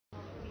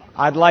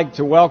I'd like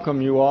to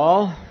welcome you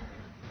all,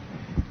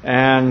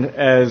 and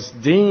as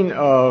Dean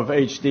of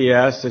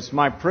HDS, it's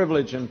my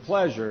privilege and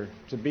pleasure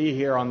to be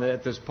here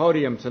at this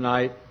podium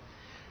tonight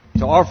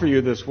to offer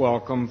you this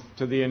welcome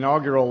to the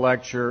inaugural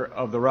lecture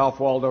of the Ralph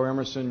Waldo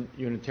Emerson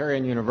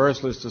Unitarian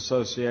Universalist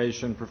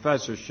Association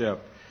Professorship,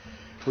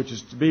 which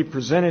is to be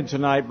presented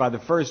tonight by the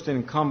first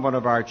incumbent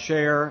of our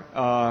chair,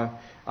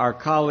 our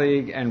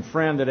colleague and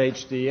friend at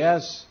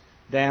HDS,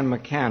 Dan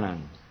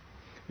McKanan.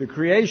 The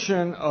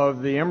creation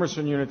of the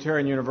Emerson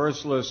Unitarian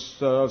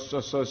Universalist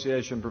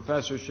Association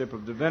Professorship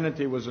of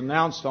Divinity was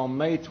announced on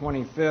May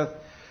 25th,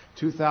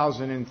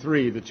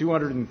 2003, the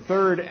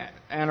 203rd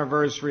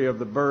anniversary of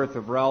the birth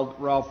of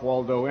Ralph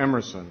Waldo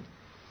Emerson.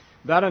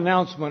 That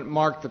announcement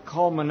marked the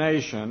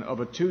culmination of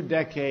a 2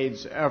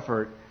 decades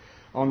effort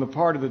on the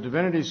part of the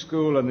Divinity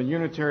School and the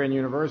Unitarian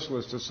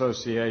Universalist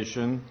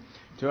Association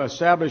to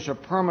establish a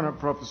permanent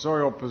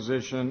professorial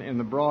position in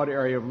the broad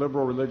area of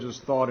liberal religious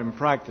thought and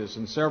practice.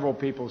 And several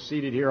people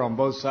seated here on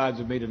both sides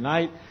of me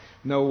tonight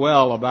know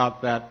well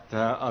about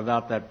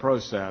that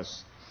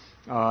process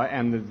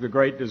and the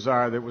great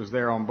desire that was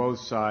there on both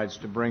sides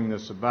to bring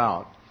this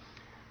about.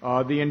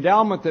 The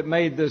endowment that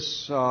made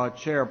this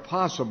chair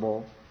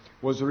possible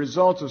was the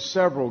result of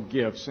several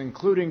gifts,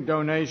 including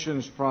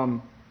donations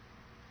from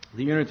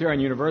the Unitarian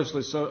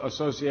Universalist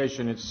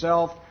Association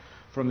itself,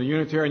 from the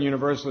Unitarian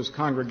Universalist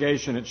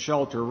congregation at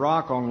Shelter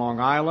Rock on Long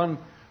Island,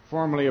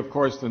 formerly, of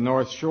course, the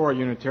North Shore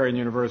Unitarian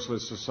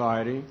Universalist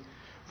Society,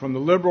 from the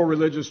Liberal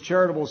Religious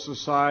Charitable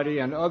Society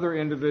and other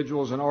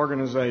individuals and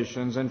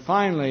organizations, and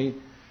finally,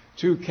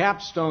 2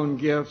 capstone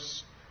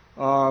gifts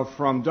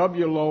from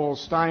W. Lowell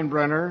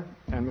Steinbrenner,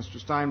 and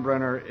Mr.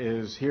 Steinbrenner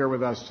is here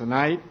with us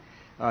tonight.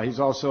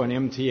 He's also an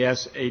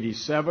MTS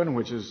 87,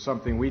 which is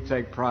something we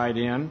take pride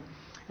in,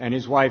 and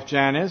his wife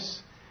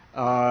Janice.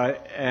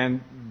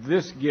 And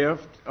this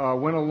gift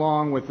went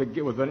along with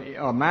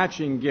a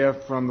matching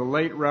gift from the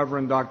late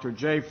Reverend Dr.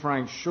 J.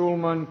 Frank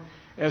Schulman,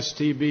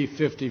 STB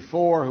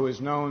 54, who is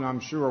known, I'm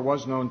sure,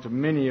 was known to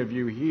many of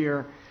you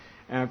here,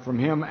 and from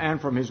him and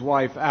from his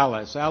wife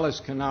Alice. Alice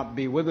cannot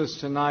be with us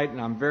tonight,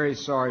 and I'm very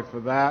sorry for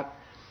that,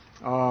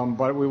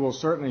 but we will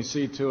certainly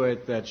see to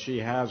it that she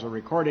has a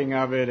recording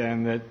of it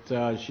and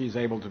that she's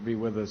able to be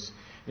with us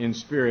in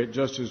spirit,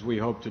 just as we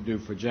hope to do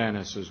for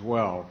Janice as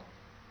well.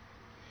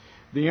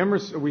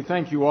 We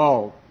thank you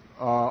all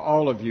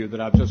of you that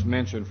I've just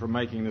mentioned, for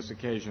making this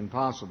occasion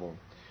possible.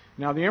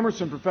 Now, the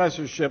Emerson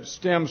Professorship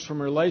stems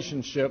from a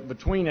relationship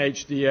between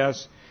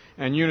HDS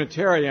and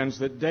Unitarians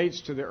that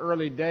dates to the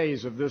early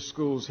days of this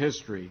school's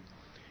history.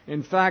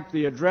 In fact,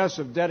 the address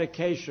of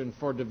dedication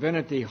for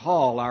Divinity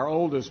Hall, our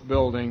oldest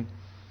building,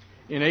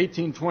 in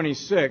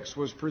 1826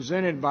 was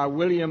presented by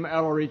William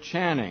Ellery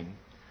Channing,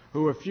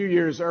 who a few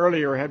years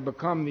earlier had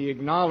become the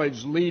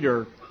acknowledged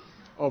leader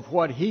of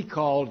what he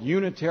called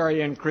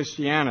Unitarian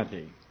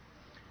Christianity.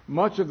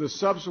 Much of the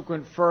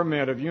subsequent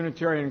ferment of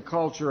Unitarian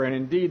culture, and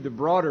indeed the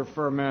broader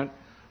ferment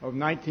of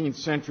 19th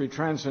century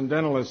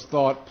transcendentalist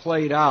thought,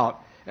 played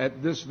out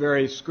at this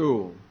very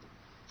school.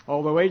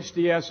 Although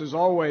HDS has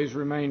always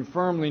remained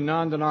firmly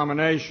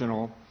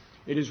non-denominational,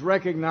 it is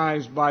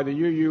recognized by the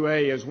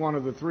UUA as one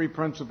of the 3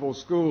 principal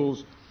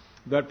schools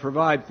that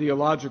provide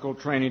theological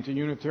training to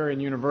Unitarian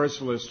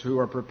Universalists who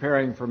are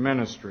preparing for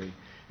ministry,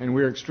 and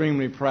we're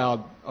extremely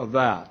proud of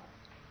that.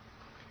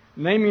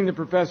 Naming the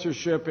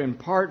professorship in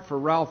part for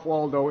Ralph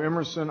Waldo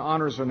Emerson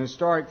honors an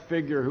historic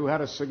figure who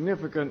had a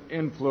significant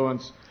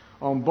influence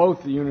on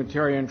both the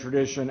Unitarian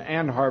tradition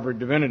and Harvard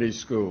Divinity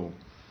School.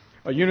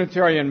 A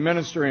Unitarian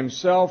minister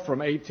himself from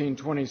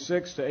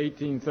 1826 to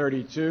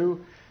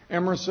 1832,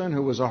 Emerson,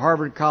 who was a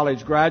Harvard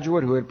College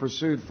graduate who had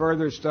pursued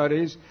further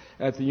studies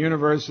at the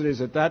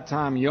university's at that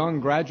time young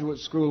Graduate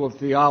School of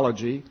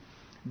Theology,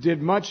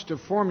 did much to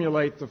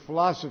formulate the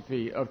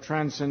philosophy of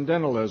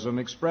transcendentalism,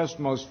 expressed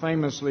most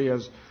famously,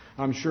 as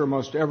I'm sure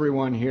most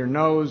everyone here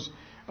knows,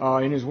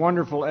 in his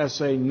wonderful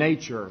essay,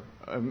 Nature,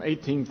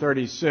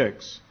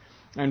 1836,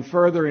 and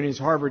further in his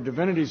Harvard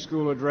Divinity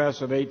School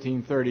address of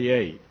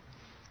 1838.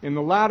 In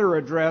the latter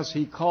address,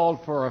 he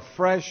called for a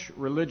fresh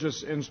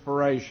religious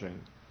inspiration.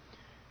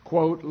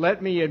 Quote,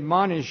 "Let me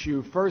admonish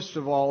you, first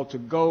of all, to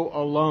go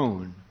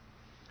alone,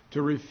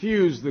 to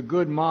refuse the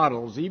good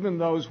models, even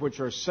those which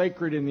are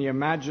sacred in the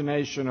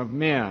imagination of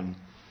men,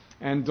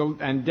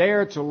 and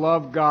dare to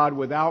love God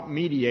without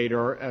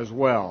mediator as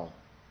well."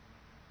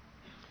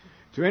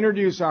 To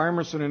introduce our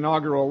Emerson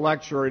inaugural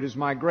lecture, it is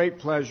my great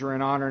pleasure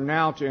and honor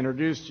now to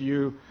introduce to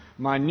you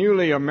my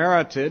newly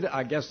emerited,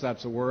 I guess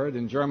that's a word,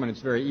 in German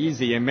it's very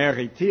easy,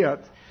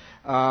 emeritiert,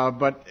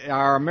 but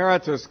our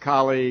emeritus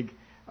colleague,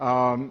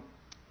 who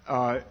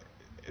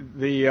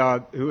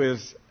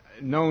is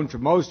known to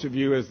most of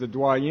you as the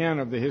doyen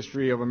of the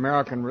history of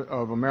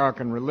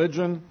American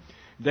religion,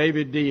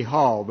 David D.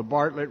 Hall, the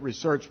Bartlett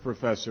Research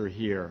Professor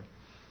here.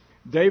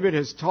 David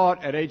has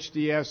taught at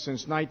HDS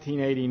since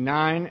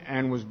 1989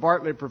 and was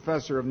Bartlett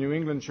Professor of New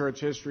England Church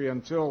History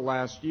until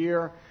last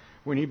year,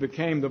 when he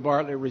became the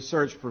Bartlett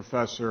Research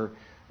Professor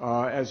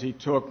as he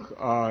took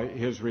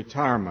his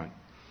retirement.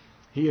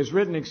 He has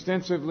written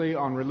extensively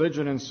on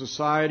religion and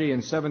society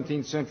in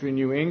 17th century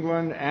New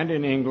England and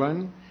in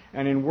England,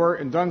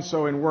 and done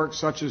so in works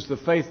such as The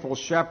Faithful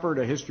Shepherd,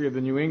 A History of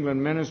the New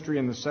England Ministry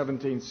in the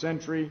 17th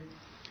Century,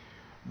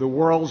 The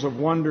Worlds of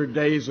Wonder,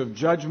 Days of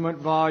Judgment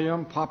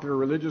volume, Popular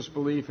Religious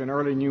Belief in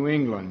Early New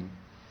England,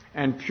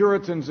 and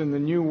Puritans in the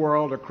New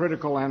World, a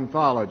critical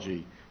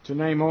anthology, to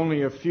name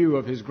only a few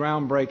of his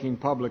groundbreaking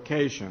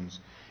publications.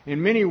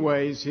 In many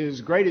ways,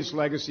 his greatest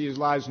legacy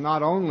lies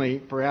not only,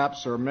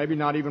 perhaps, or maybe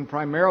not even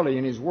primarily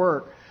in his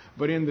work,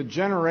 but in the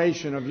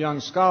generation of young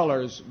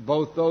scholars,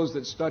 both those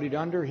that studied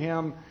under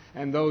him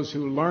and those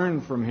who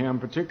learned from him,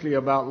 particularly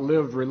about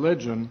lived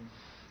religion,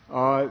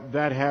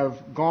 that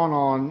have gone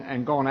on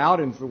and gone out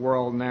into the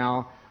world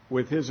now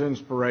with his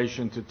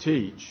inspiration to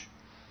teach.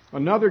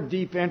 Another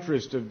deep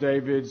interest of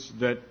David's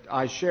that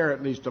I share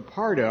at least a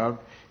part of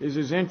is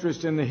his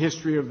interest in the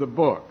history of the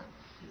book,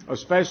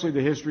 especially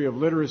the history of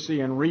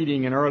literacy and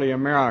reading in early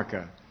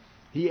America.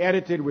 He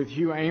edited with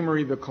Hugh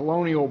Amory the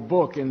Colonial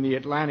Book in the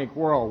Atlantic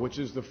World, which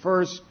is the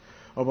first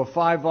of a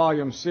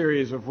 5-volume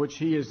series of which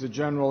he is the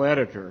general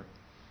editor.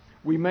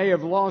 We may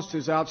have lost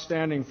his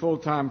outstanding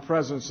full-time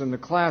presence in the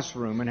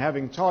classroom, and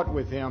having taught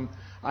with him,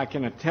 I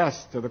can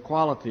attest to the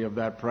quality of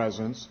that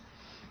presence.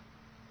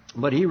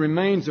 But he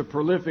remains a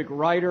prolific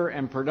writer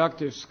and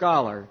productive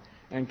scholar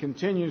and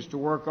continues to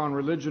work on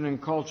religion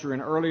and culture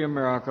in early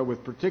America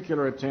with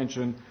particular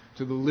attention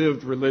to the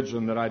lived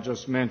religion that I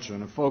just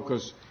mentioned, a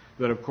focus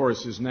that, of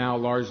course, is now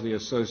largely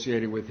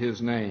associated with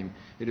his name.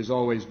 It is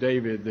always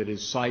David that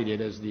is cited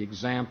as the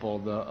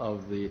example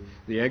of the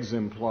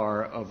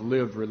exemplar of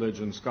lived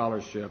religion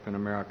scholarship in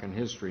American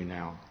history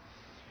now.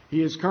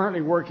 He is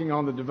currently working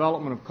on the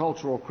development of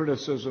cultural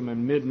criticism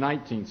in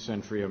mid-19th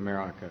century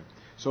America.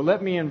 So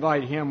let me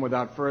invite him,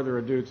 without further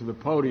ado, to the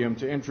podium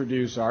to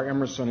introduce our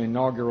Emerson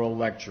inaugural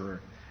lecturer.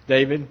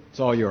 David,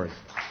 it's all yours.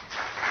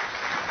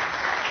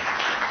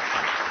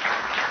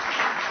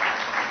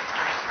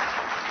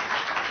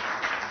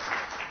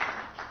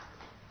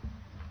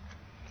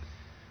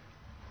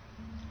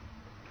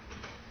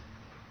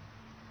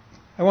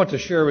 I want to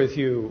share with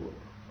you,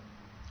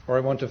 or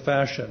I want to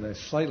fashion a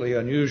slightly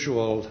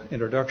unusual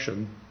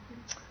introduction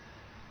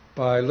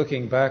by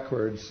looking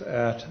backwards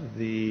at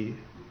the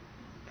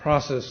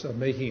process of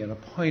making an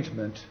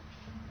appointment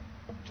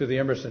to the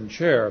Emerson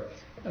chair.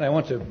 And I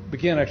want to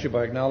begin actually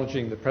by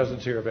acknowledging the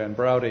presence here of Ann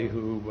Browdy,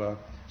 who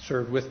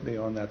served with me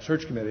on that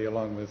search committee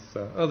along with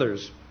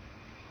others.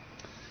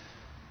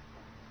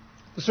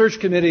 The search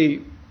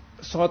committee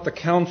sought the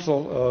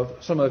counsel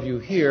of some of you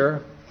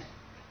here,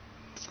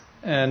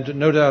 and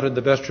no doubt in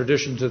the best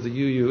traditions of the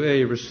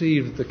UUA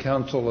received the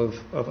counsel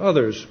of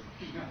others.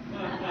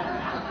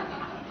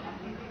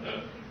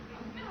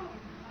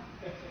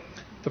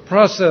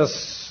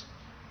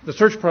 The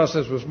search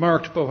process was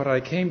marked by what I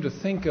came to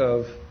think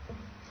of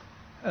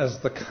as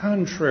the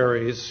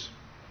contraries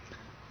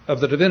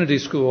of the Divinity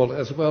School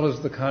as well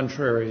as the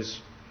contraries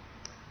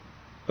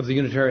of the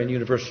Unitarian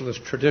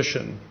Universalist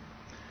tradition.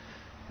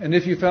 And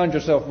if you found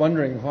yourself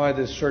wondering why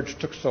this search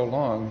took so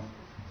long,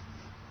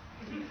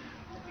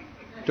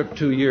 took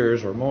 2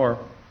 years or more,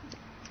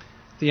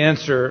 the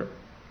answer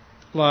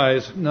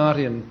lies not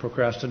in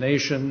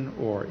procrastination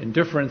or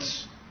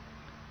indifference,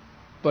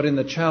 but in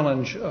the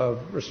challenge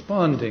of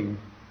responding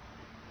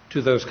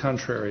to those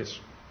contraries.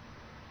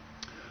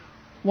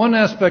 One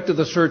aspect of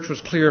the search was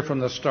clear from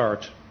the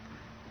start.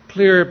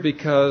 Clear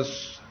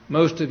because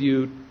most of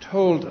you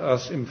told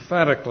us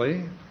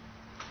emphatically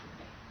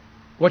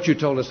what you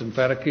told us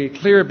emphatically.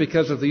 Clear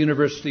because of the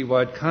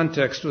university-wide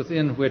context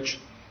within which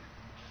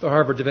the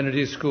Harvard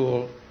Divinity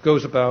School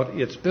goes about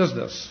its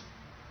business.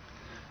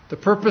 The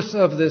purpose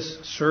of this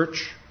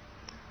search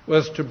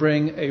was to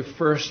bring a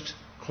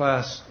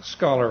first-class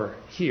scholar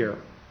here,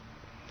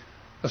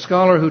 a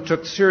scholar who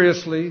took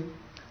seriously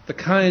the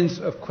kinds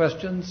of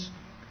questions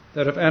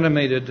that have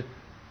animated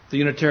the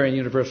Unitarian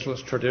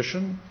Universalist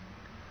tradition,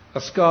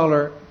 a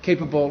scholar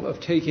capable of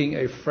taking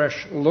a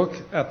fresh look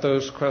at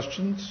those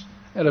questions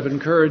and of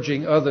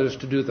encouraging others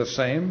to do the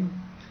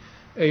same,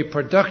 a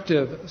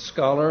productive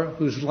scholar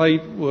whose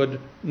light would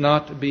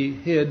not be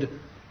hid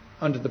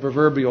under the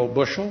proverbial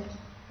bushel.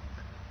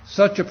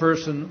 Such a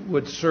person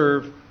would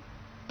serve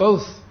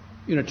both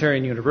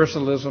Unitarian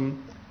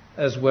Universalism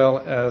as well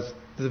as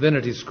the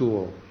Divinity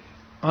School,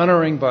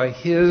 honoring by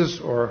his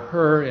or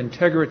her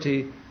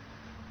integrity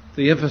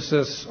the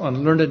emphasis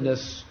on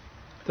learnedness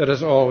that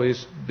has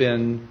always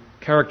been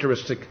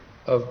characteristic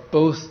of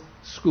both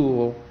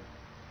school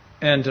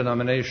and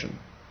denomination.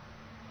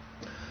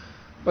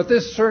 But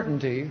this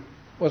certainty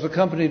was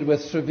accompanied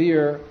with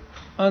severe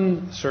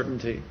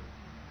uncertainty.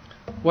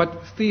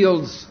 What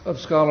fields of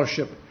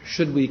scholarship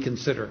should we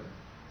consider?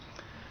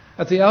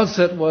 At the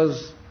outset,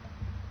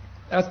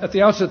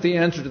 the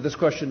answer to this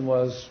question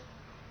was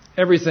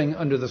everything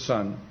under the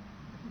sun.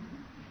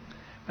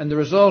 And the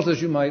result,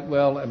 as you might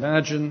well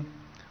imagine,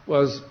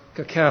 was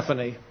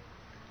cacophony.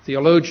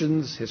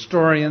 Theologians,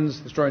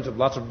 historians of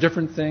lots of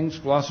different things,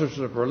 philosophers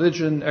of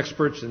religion,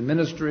 experts in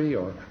ministry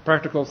or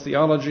practical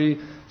theology,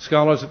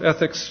 scholars of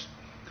ethics,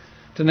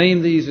 To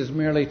name these is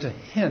merely to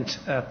hint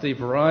at the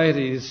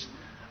varieties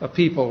of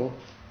people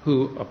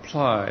who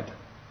applied.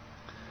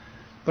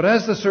 But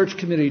as the search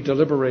committee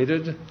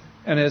deliberated,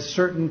 and as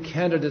certain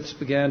candidates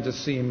began to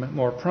seem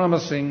more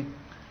promising,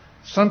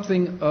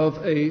 something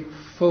of a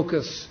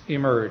focus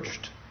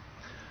emerged.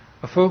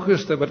 A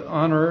focus that would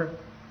honor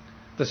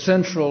the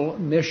central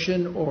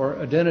mission or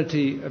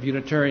identity of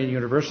Unitarian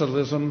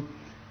Universalism,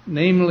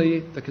 namely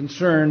the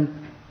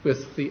concern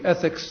with the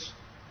ethics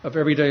of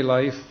everyday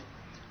life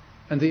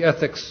and the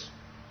ethics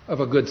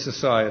of a good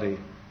society.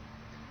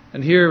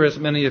 And here, as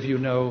many of you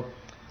know,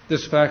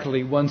 this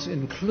faculty once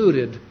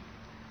included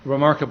a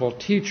remarkable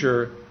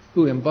teacher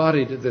who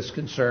embodied this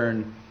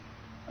concern.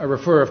 I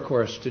refer, of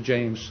course, to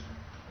James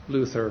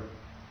Luther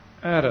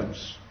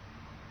Adams.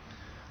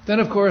 Then,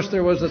 of course,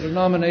 there was a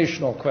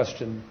denominational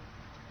question.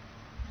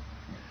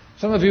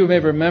 Some of you may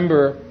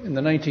remember in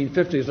the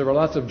 1950s there were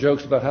lots of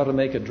jokes about how to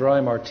make a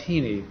dry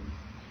martini.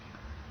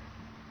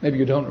 Maybe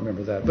you don't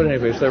remember that, but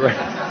anyways, there were...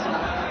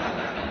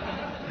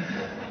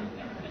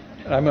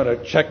 I'm going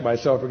to check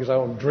myself because I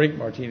don't drink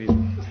martinis.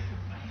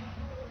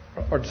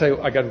 Or to say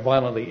I got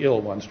violently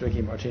ill once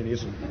drinking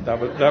martinis, and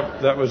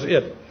that was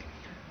it.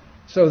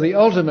 So the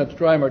ultimate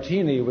dry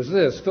martini was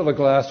this: fill a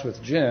glass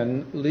with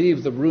gin,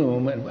 leave the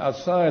room, and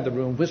outside the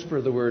room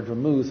whisper the word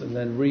vermouth, and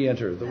then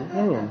re-enter the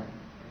room.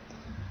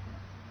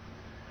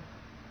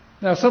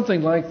 Now,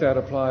 something like that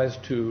applies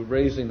to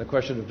raising the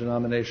question of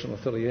denominational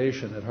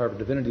affiliation at Harvard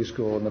Divinity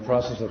School in the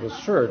process of a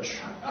search.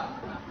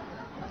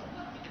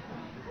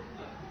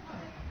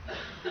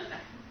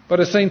 But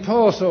as St.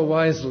 Paul so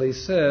wisely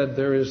said,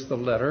 there is the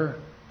letter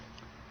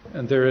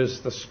and there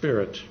is the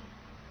spirit.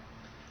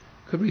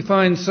 Could we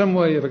find some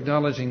way of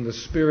acknowledging the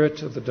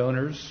spirit of the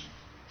donors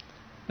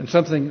and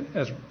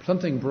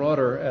something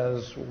broader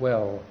as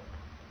well,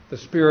 the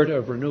spirit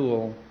of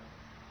renewal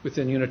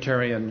within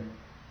Unitarian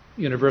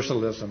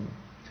Universalism?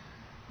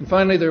 And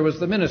finally, there was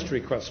the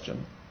ministry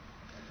question.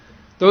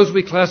 Those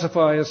we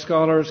classify as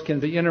scholars can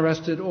be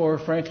interested or,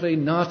 frankly,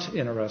 not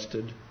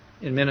interested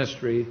in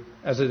ministry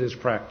as it is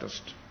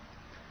practiced.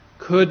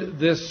 Could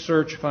this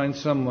search find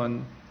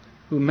someone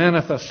who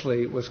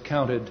manifestly was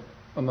counted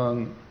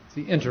among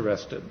the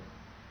interested?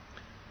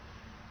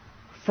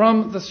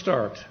 From the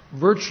start,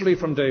 virtually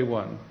from day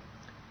one,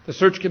 the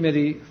search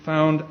committee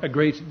found a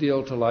great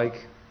deal to like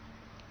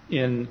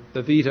in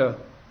the vita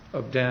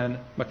of Dan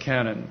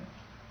McKanan.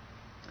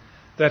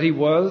 That he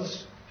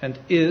was and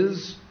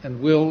is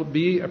and will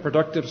be a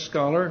productive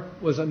scholar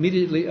was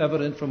immediately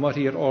evident from what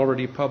he had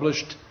already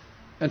published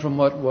and from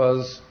what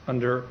was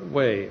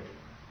underway.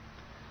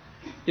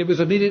 It was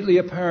immediately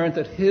apparent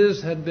that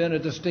his had been a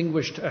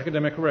distinguished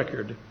academic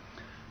record,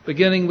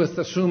 beginning with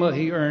the Summa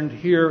he earned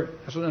here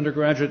as an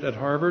undergraduate at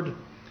Harvard,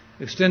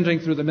 extending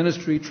through the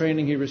ministry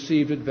training he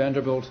received at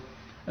Vanderbilt,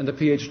 and the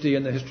PhD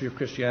in the history of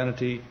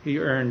Christianity he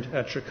earned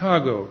at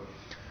Chicago.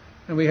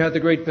 And we had the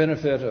great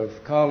benefit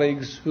of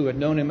colleagues who had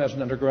known him as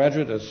an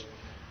undergraduate, as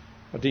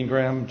Dean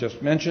Graham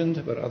just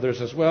mentioned, but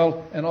others as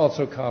well, and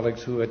also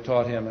colleagues who had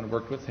taught him and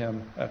worked with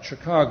him at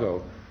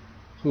Chicago,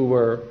 who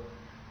were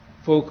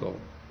vocal,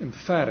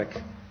 emphatic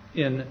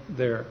in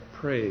their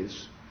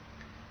praise.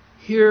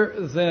 Here,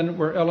 then,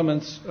 were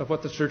elements of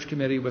what the search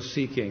committee was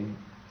seeking: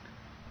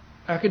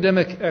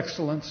 academic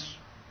excellence,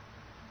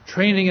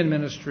 training in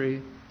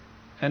ministry,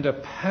 and a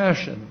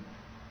passion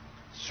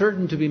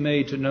certain to be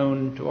made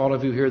known to all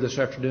of you here this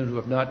afternoon who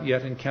have not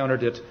yet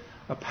encountered it,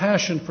 a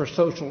passion for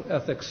social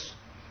ethics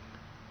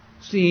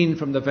seen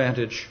from the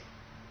vantage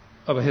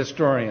of a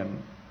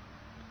historian.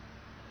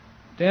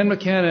 Dan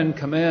McKanan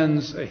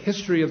commands a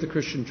history of the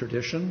Christian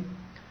tradition,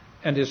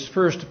 and his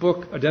first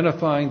book,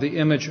 Identifying the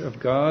Image of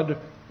God,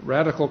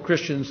 Radical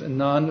Christians and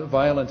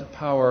Nonviolent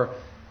Power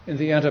in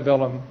the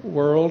Antebellum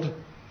World,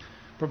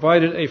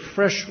 provided a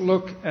fresh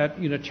look at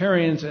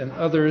Unitarians and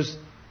others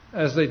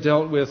as they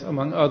dealt with,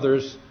 among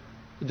others,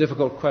 the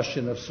difficult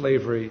question of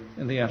slavery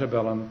in the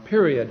antebellum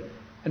period.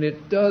 And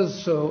it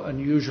does so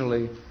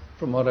unusually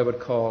from what I would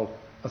call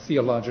a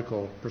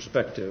theological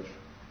perspective,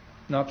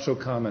 not so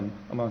common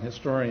among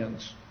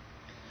historians.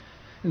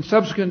 In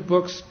subsequent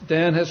books,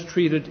 Dan has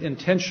treated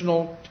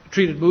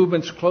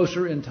movements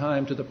closer in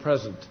time to the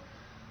present,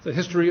 the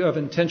history of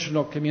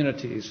intentional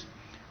communities,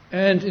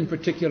 and in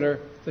particular,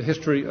 the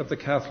history of the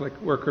Catholic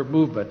worker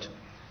movement,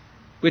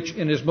 which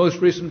in his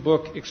most recent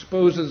book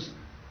exposes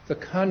the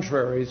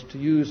contraries, to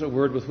use a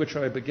word with which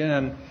I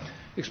began,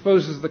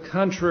 exposes the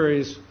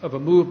contraries of a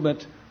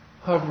movement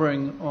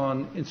hovering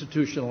on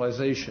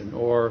institutionalization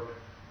or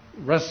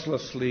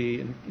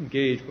restlessly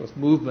engaged with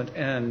movement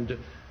and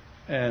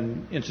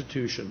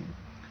institution.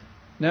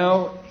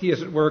 Now he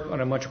is at work on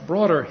a much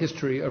broader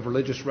history of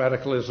religious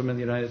radicalism in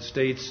the United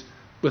States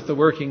with the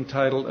working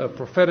title of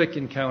Prophetic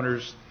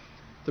Encounters,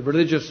 the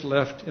Religious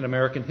Left in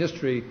American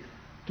History,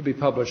 to be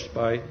published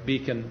by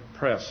Beacon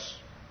Press.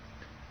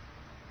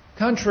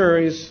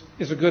 Contraries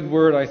is a good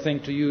word, I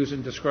think, to use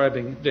in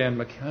describing Dan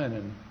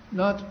McKanan.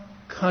 Not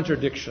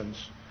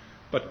contradictions,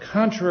 but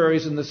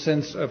contraries in the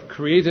sense of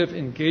creative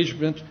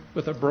engagement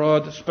with a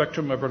broad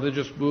spectrum of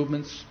religious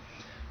movements,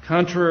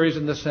 contraries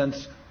in the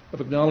sense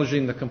of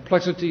acknowledging the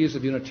complexities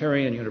of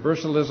Unitarian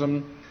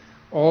Universalism,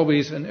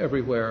 always and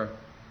everywhere,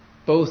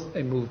 both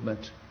a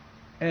movement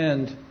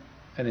and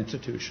an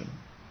institution.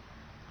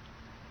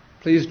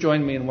 Please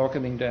join me in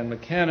welcoming Dan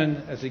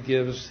McKanan as he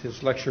gives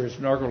his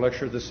inaugural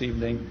lecture this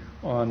evening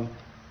on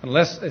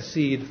Unless a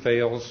Seed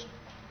Fails,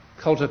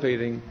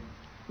 Cultivating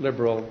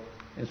Liberal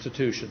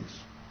Institutions.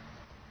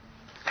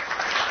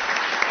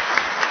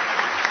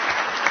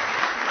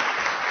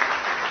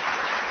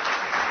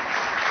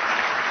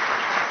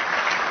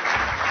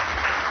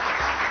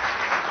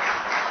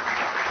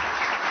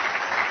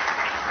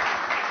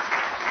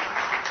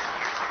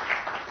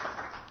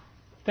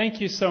 Thank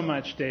you so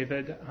much,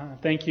 David.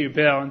 Thank you,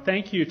 Bill. And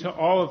thank you to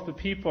all of the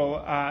people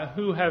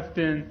who have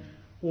been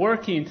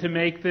working to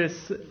make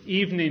this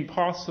evening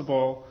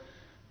possible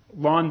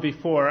long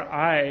before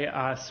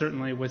I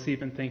certainly was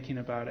even thinking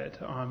about it.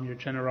 Your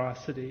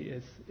generosity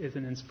is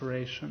an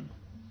inspiration.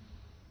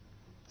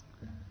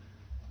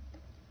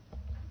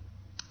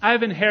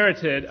 I've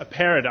inherited a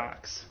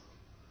paradox.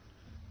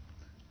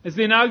 As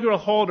the inaugural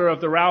holder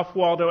of the Ralph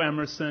Waldo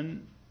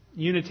Emerson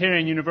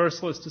Unitarian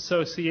Universalist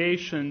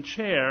Association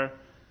chair,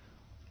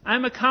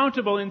 I'm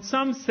accountable in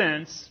some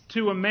sense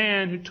to a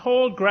man who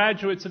told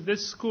graduates of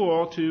this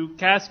school to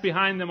cast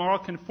behind them all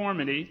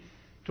conformity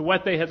to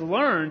what they had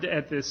learned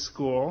at this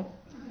school,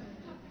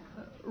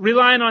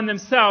 relying on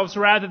themselves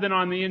rather than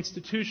on the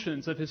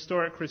institutions of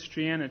historic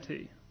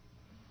Christianity.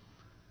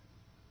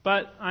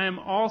 But I am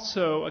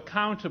also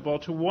accountable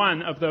to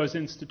one of those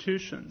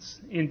institutions,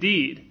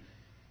 indeed,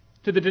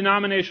 to the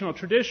denominational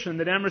tradition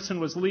that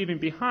Emerson was leaving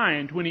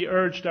behind when he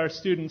urged our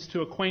students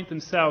to acquaint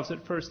themselves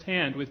at first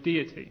hand with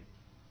deity.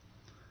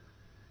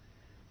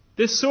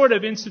 This sort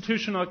of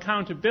institutional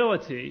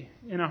accountability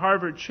in a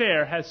Harvard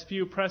chair has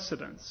few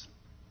precedents.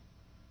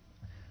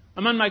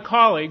 Among my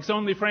colleagues,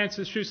 only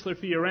Francis Schussler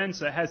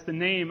Fiorenza has the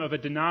name of a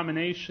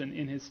denomination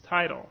in his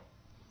title.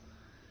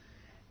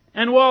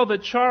 And while the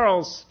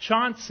Charles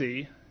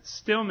Chauncey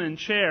Stillman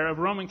Chair of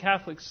Roman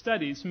Catholic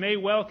Studies may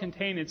well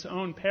contain its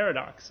own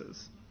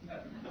paradoxes,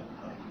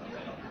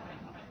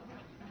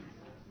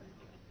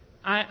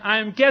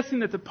 I'm guessing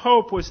that the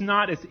Pope was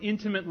not as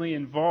intimately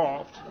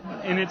involved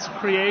in its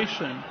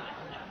creation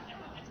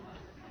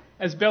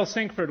as Bill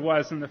Sinkford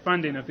was in the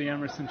funding of the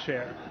Emerson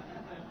Chair.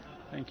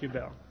 Thank you,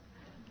 Bill.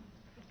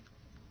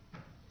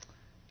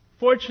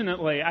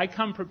 Fortunately, I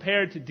come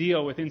prepared to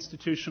deal with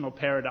institutional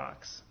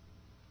paradox.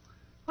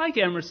 Like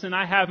Emerson,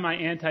 I have my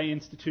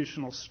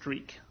anti-institutional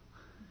streak.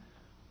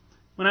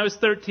 When I was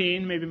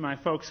 13, maybe my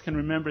folks can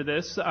remember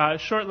this,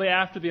 shortly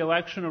after the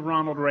election of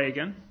Ronald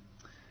Reagan,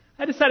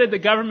 I decided that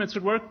governments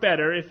would work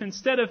better if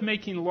instead of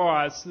making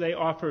laws, they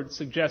offered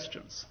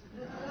suggestions.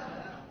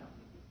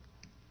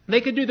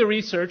 They could do the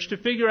research to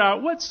figure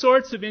out what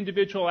sorts of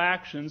individual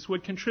actions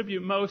would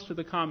contribute most to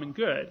the common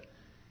good,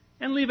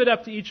 and leave it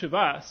up to each of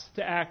us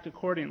to act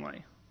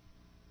accordingly.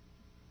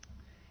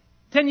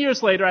 10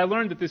 years later, I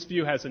learned that this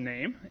view has a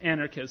name,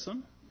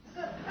 anarchism.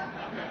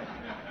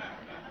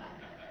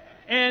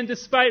 And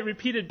despite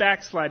repeated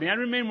backsliding, I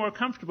remain more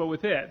comfortable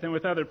with it than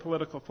with other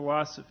political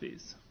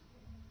philosophies.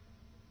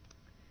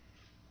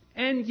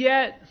 And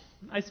yet,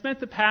 I spent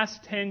the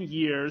past 10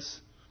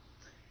 years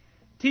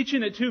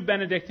teaching at 2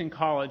 Benedictine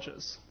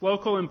colleges,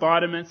 local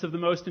embodiments of the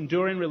most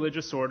enduring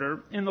religious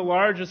order in the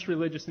largest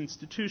religious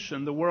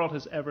institution the world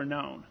has ever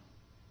known.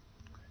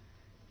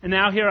 And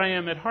now here I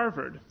am at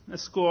Harvard, a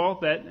school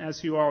that,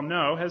 as you all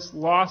know, has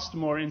lost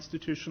more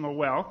institutional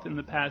wealth in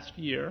the past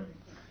year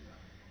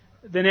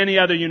than any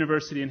other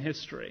university in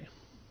history.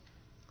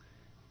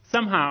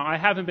 Somehow, I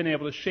haven't been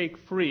able to shake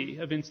free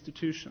of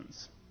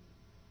institutions.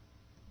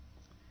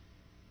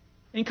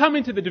 In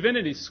coming to the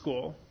Divinity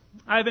School,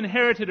 I've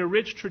inherited a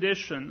rich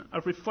tradition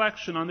of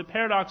reflection on the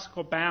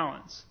paradoxical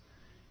balance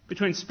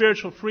between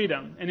spiritual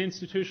freedom and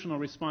institutional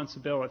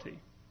responsibility.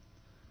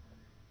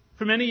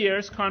 For many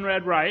years,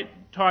 Conrad Wright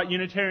taught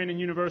Unitarian and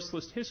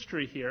Universalist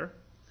history here,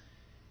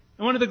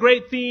 and one of the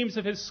great themes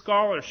of his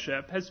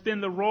scholarship has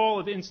been the role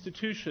of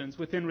institutions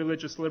within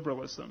religious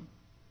liberalism.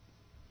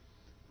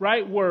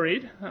 Wright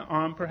worried,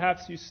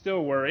 perhaps you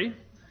still worry,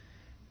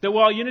 that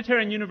while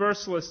Unitarian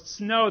Universalists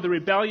know the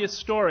rebellious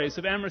stories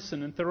of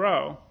Emerson and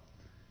Thoreau,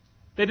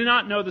 they do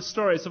not know the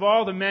stories of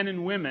all the men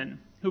and women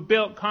who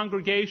built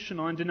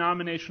congregational and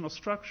denominational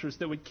structures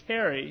that would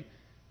carry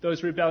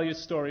those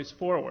rebellious stories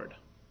forward.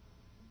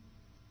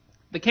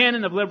 The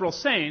canon of liberal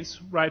saints,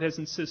 Wright has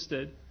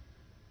insisted,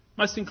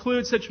 must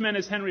include such men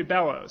as Henry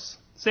Bellows,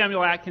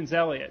 Samuel Atkins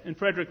Eliot, and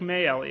Frederick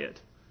May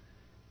Eliot,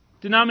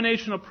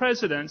 denominational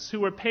presidents who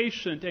were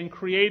patient and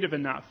creative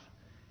enough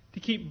to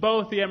keep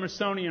both the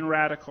Emersonian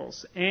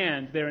radicals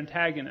and their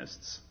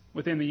antagonists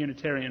within the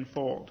Unitarian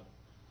fold.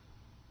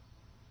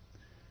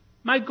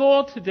 My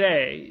goal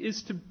today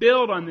is to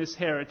build on this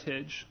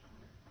heritage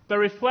by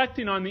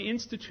reflecting on the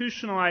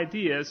institutional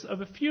ideas of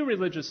a few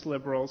religious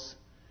liberals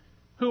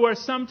who are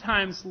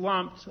sometimes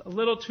lumped a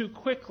little too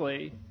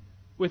quickly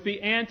with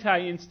the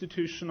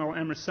anti-institutional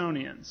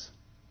Emersonians.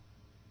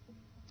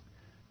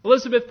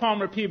 Elizabeth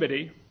Palmer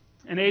Peabody,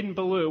 and Aidan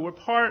Ballou were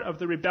part of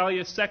the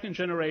rebellious second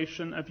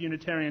generation of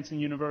Unitarians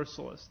and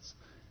Universalists,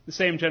 the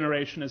same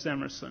generation as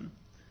Emerson.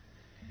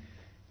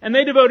 And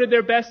they devoted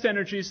their best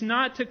energies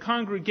not to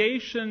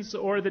congregations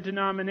or the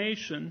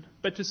denomination,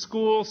 but to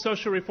schools,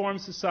 social reform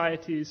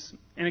societies,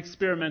 and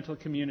experimental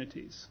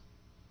communities.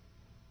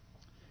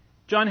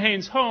 John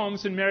Haynes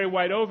Holmes and Mary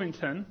White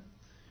Ovington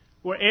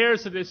were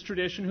heirs of this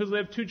tradition who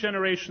lived 2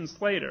 generations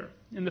later,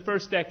 in the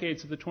first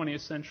decades of the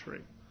 20th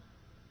century.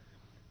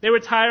 They were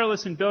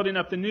tireless in building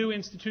up the new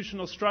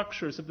institutional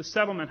structures of the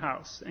settlement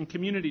house and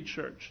community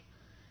church,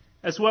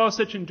 as well as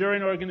such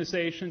enduring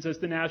organizations as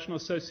the National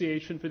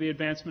Association for the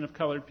Advancement of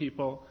Colored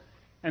People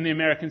and the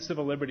American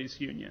Civil Liberties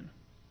Union.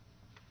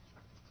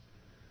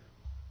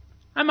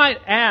 I might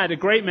add a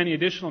great many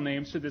additional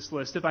names to this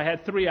list if I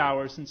had 3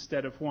 hours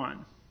instead of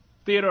 1.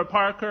 Theodore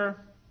Parker,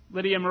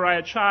 Lydia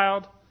Mariah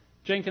Child,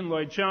 Jenkin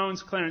Lloyd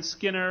Jones, Clarence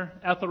Skinner,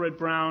 Ethelred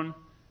Brown,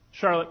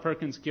 Charlotte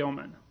Perkins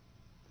Gilman.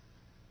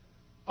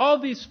 All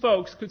these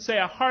folks could say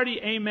a hearty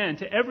amen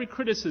to every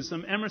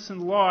criticism Emerson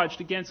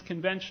lodged against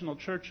conventional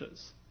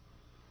churches.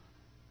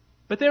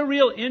 But their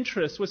real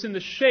interest was in the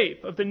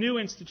shape of the new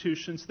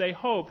institutions they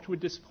hoped would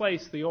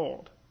displace the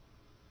old.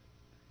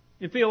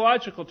 In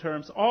theological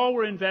terms, all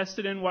were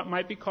invested in what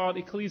might be called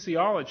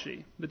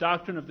ecclesiology, the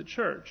doctrine of the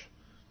church,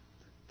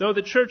 though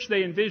the church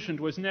they envisioned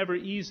was never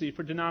easy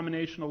for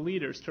denominational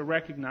leaders to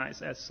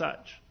recognize as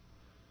such.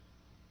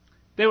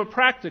 They were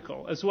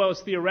practical as well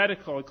as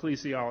theoretical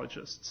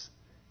ecclesiologists,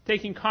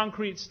 taking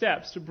concrete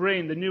steps to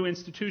bring the new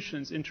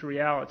institutions into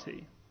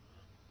reality.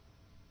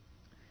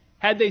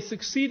 Had they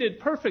succeeded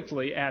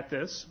perfectly at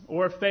this,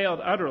 or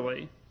failed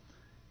utterly,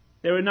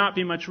 there would not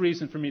be much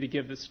reason for me to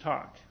give this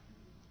talk.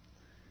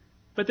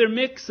 But their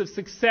mix of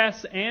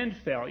success and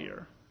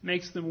failure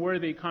makes them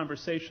worthy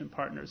conversation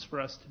partners for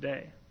us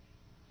today.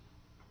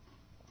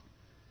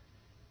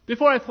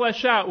 Before I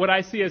flesh out what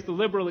I see as the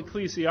liberal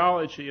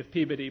ecclesiology of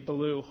Peabody,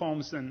 Ballou,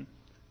 Holmes, and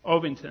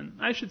Ovington,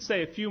 I should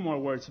say a few more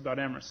words about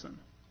Emerson.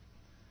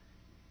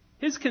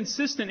 His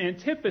consistent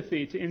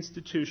antipathy to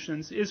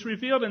institutions is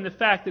revealed in the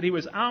fact that he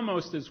was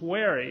almost as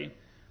wary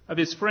of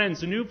his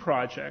friends' new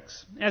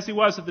projects as he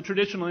was of the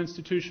traditional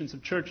institutions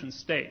of church and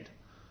state.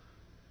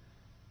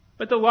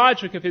 But the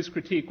logic of his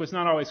critique was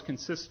not always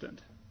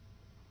consistent.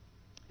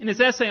 In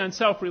his essay on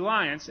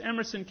self-reliance,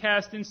 Emerson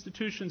cast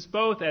institutions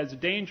both as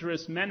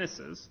dangerous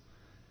menaces,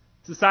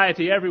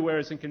 society everywhere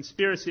is in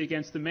conspiracy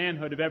against the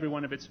manhood of every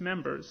one of its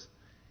members,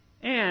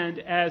 and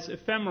as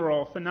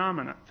ephemeral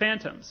phenomena,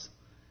 phantoms.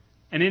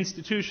 An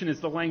institution is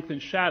the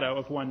lengthened shadow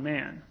of one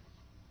man.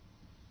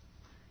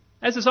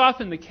 As is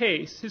often the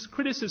case, his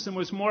criticism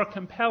was more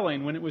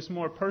compelling when it was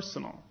more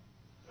personal.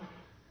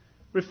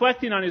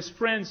 Reflecting on his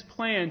friend's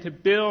plan to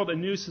build a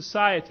new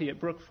society at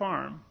Brook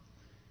Farm,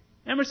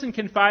 Emerson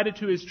confided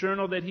to his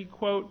journal that he,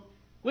 quote,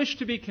 wished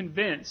to be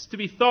convinced, to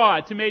be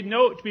thawed, to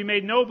be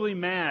made nobly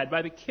mad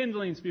by the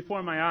kindlings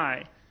before my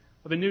eye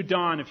of a new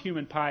dawn of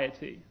human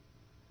piety.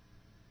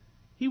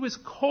 He was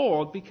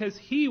cold because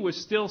he was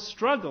still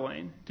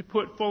struggling to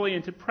put fully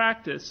into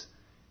practice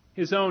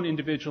his own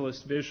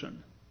individualist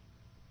vision.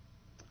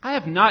 I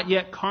have not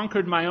yet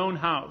conquered my own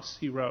house,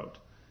 he wrote.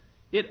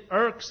 It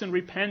irks and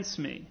repents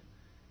me.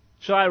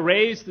 Shall I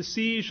raise the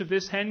siege of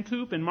this hen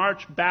coop and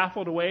march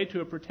baffled away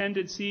to a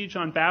pretended siege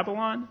on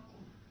Babylon?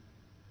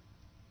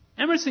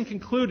 Emerson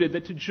concluded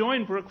that to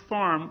join Brook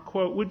Farm,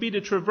 quote, would be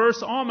to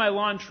traverse all my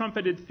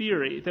long-trumpeted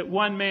theory that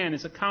one man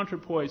is a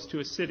counterpoise to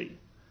a city.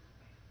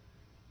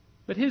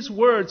 But his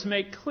words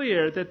make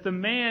clear that the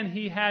man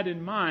he had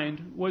in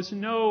mind was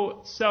no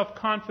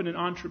self-confident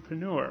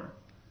entrepreneur,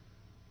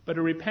 but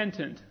a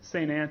repentant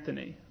St.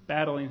 Anthony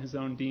battling his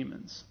own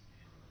demons.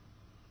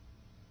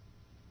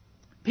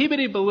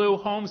 Peabody, Ballou,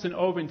 Holmes, and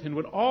Ovington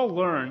would all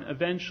learn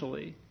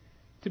eventually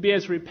to be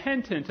as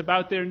repentant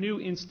about their new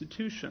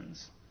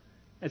institutions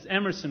as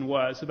Emerson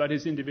was about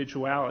his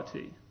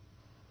individuality.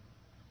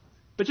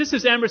 But just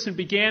as Emerson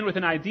began with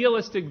an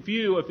idealistic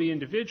view of the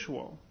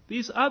individual,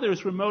 these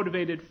others were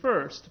motivated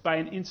first by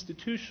an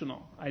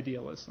institutional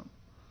idealism.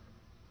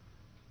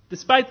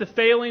 Despite the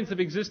failings of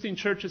existing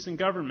churches and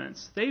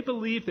governments, they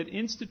believed that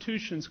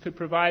institutions could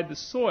provide the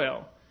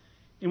soil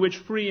in which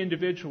free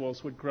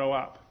individuals would grow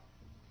up.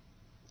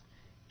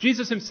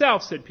 Jesus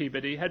himself, said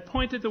Peabody, had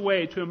pointed the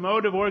way to a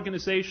mode of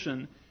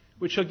organization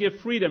which shall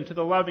give freedom to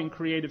the loving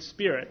creative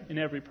spirit in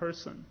every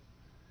person.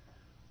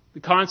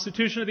 The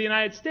Constitution of the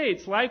United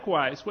States,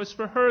 likewise, was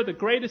for her the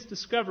greatest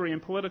discovery in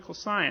political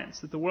science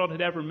that the world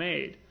had ever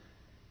made,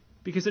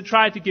 because it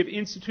tried to give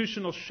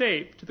institutional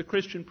shape to the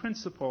Christian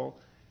principle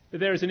that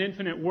there is an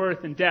infinite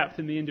worth and depth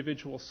in the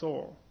individual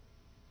soul.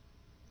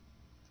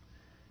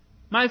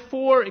 My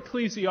 4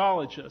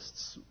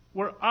 ecclesiologists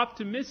were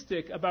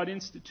optimistic about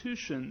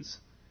institutions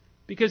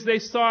because they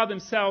saw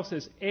themselves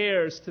as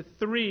heirs to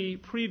 3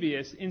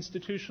 previous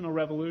institutional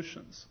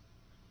revolutions.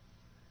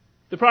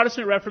 The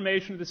Protestant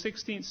Reformation of the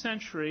 16th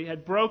century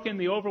had broken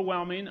the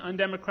overwhelming,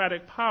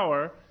 undemocratic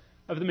power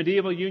of the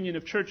medieval union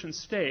of church and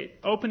state,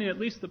 opening at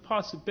least the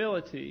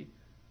possibility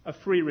of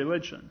free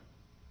religion.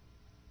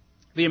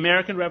 The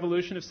American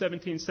Revolution of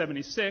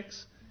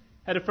 1776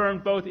 had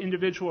affirmed both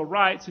individual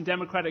rights and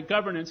democratic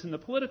governance in the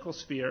political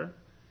sphere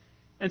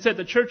and set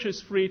the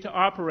churches free to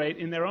operate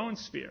in their own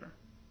sphere.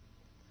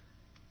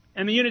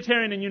 And the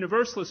Unitarian and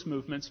Universalist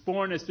movements,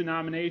 born as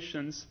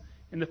denominations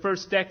in the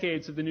first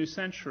decades of the new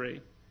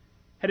century,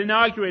 had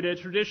inaugurated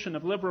a tradition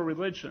of liberal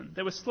religion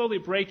that was slowly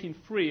breaking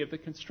free of the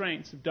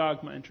constraints of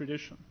dogma and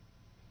tradition.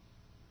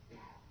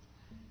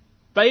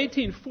 By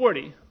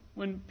 1840,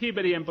 when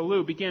Peabody and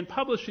Ballou began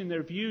publishing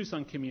their views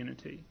on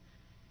community,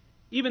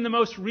 even the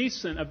most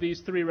recent of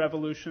these three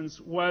revolutions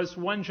was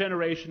one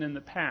generation in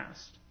the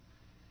past.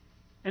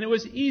 And it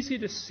was easy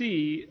to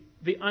see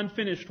the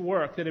unfinished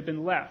work that had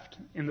been left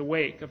in the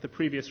wake of the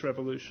previous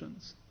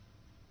revolutions.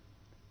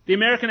 The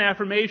American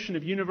affirmation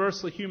of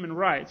universal human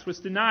rights was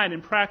denied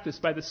in practice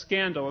by the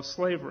scandal of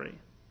slavery.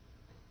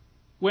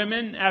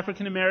 Women,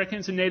 African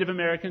Americans, and Native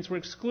Americans were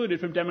excluded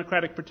from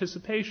democratic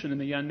participation in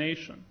the young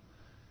nation.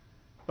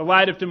 The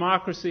light of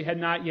democracy had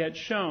not yet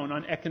shone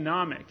on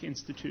economic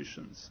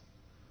institutions.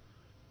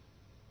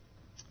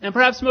 And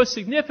perhaps most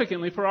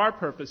significantly for our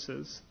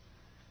purposes,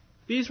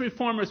 these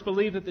reformers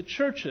believed that the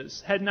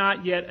churches had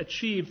not yet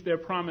achieved their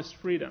promised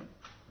freedom.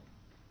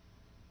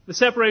 The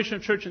separation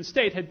of church and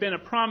state had been a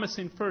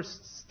promising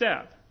first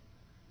step.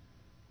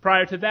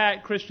 Prior to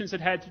that, Christians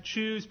had had to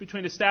choose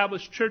between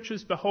established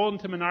churches beholden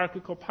to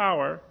monarchical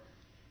power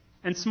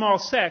and small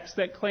sects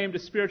that claimed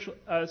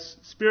a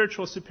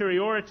spiritual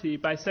superiority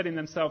by setting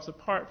themselves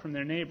apart from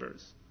their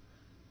neighbors.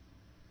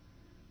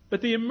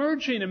 But the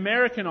emerging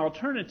American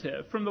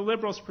alternative, from the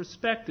liberals'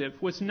 perspective,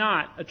 was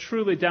not a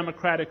truly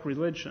democratic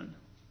religion.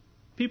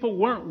 People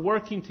weren't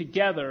working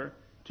together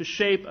to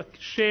shape a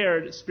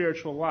shared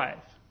spiritual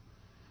life.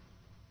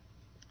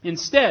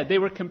 Instead, they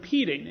were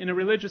competing in a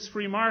religious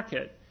free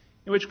market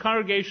in which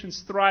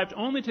congregations thrived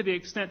only to the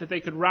extent that they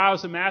could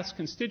rouse a mass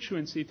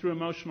constituency through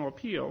emotional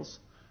appeals,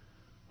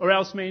 or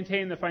else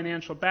maintain the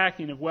financial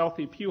backing of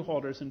wealthy pew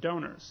holders and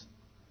donors.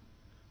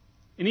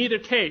 In either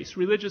case,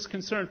 religious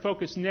concern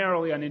focused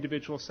narrowly on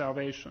individual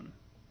salvation.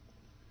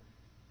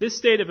 This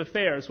state of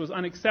affairs was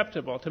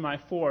unacceptable to my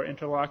four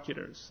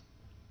interlocutors.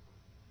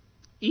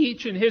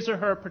 Each, in his or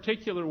her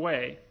particular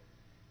way,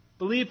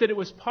 believed that it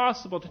was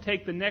possible to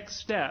take the next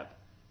step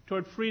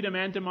toward freedom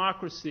and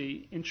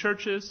democracy in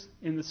churches,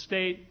 in the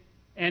state,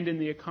 and in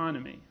the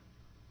economy.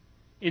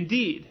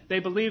 Indeed, they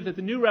believed that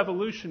the new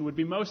revolution would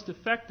be most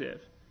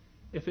effective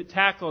if it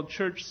tackled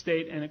church,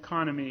 state, and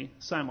economy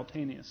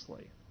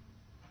simultaneously.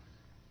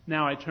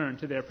 Now I turn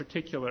to their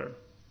particular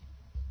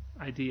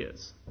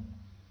ideas.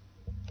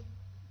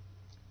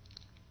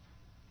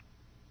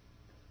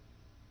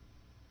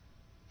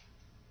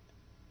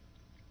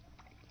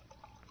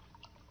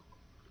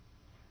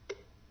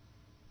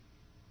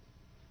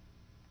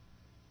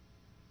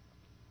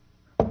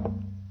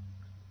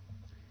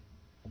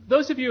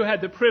 Those of you who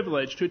had the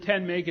privilege to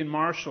attend Megan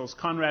Marshall's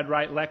Conrad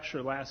Wright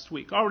lecture last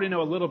week already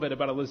know a little bit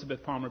about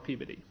Elizabeth Palmer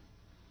Peabody.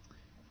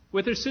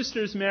 With her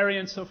sisters Mary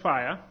and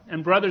Sophia,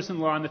 and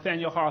brothers-in-law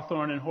Nathaniel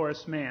Hawthorne and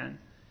Horace Mann,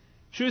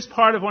 she was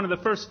part of one of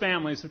the first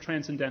families of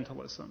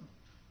Transcendentalism.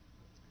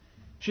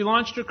 She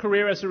launched her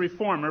career as a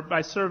reformer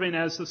by serving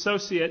as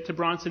associate to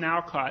Bronson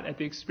Alcott at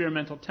the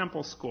Experimental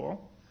Temple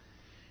School,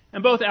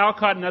 and both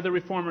Alcott and other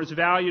reformers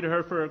valued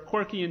her for her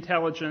quirky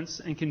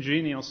intelligence and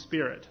congenial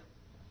spirit.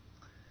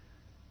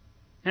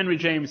 Henry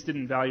James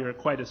didn't value her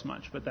quite as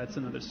much, but that's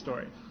another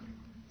story.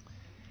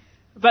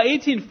 By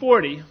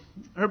 1840,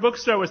 her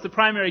bookstore was the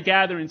primary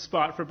gathering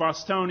spot for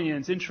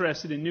Bostonians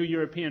interested in new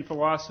European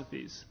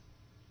philosophies.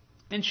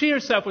 And she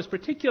herself was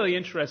particularly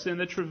interested in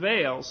the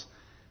travails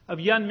of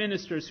young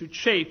ministers who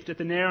chafed at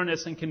the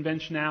narrowness and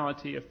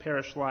conventionality of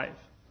parish life.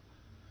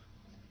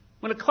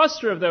 When a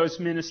cluster of those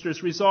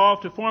ministers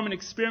resolved to form an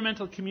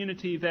experimental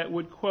community that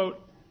would, quote,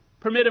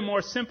 permit a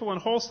more simple and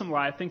wholesome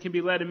life than can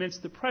be led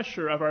amidst the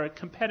pressure of our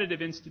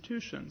competitive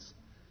institutions,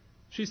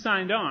 she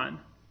signed on,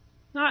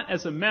 not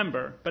as a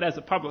member, but as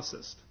a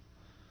publicist.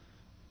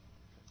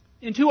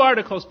 In two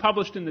articles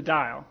published in the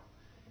Dial,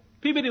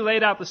 Peabody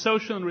laid out the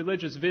social and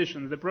religious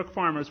vision that the Brook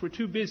Farmers were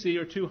too busy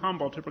or too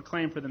humble to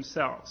proclaim for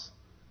themselves.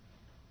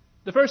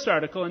 The first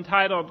article,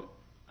 entitled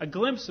A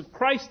Glimpse of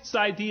Christ's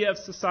Idea of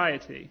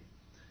Society,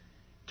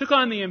 took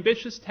on the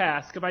ambitious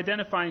task of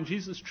identifying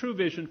Jesus' true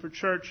vision for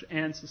church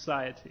and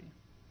society.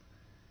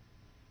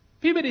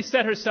 Peabody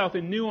set herself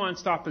in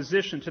nuanced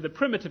opposition to the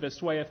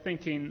primitivist way of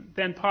thinking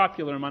then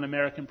popular among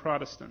American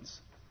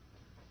Protestants.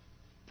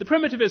 The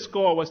primitivist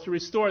goal was to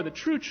restore the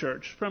true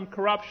church from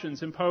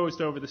corruptions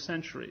imposed over the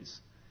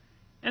centuries,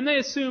 and they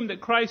assumed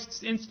that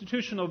Christ's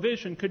institutional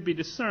vision could be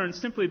discerned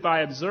simply by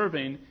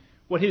observing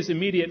what his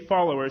immediate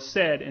followers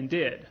said and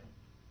did.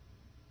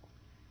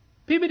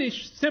 Peabody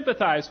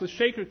sympathized with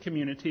Shaker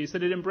communities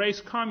that had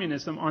embraced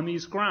communism on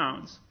these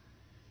grounds,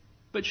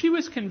 but she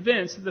was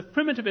convinced that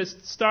the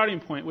primitivist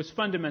starting point was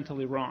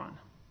fundamentally wrong.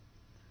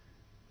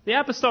 The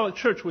apostolic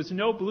church was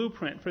no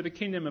blueprint for the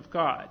kingdom of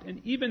God,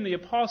 and even the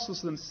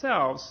apostles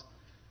themselves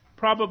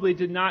probably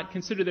did not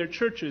consider their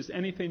churches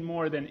anything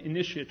more than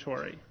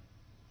initiatory.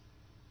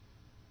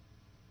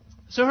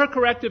 So her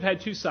corrective had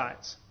two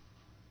sides.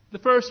 The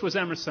first was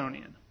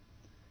Emersonian.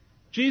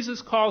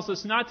 Jesus calls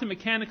us not to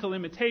mechanical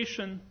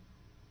imitation,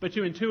 but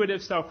to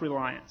intuitive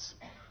self-reliance.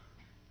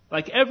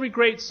 Like every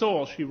great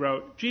soul, she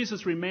wrote,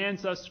 Jesus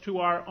remands us to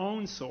our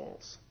own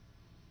souls.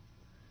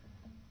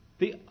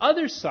 The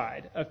other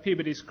side of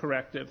Peabody's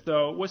corrective,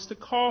 though, was to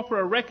call for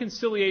a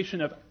reconciliation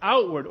of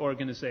outward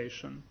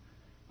organization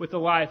with the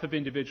life of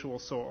individual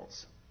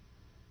souls.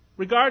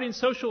 Regarding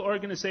social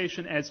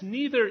organization as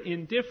neither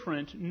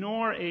indifferent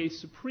nor a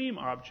supreme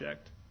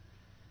object,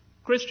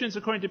 Christians,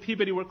 according to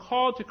Peabody, were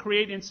called to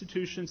create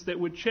institutions that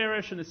would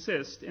cherish and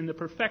assist in the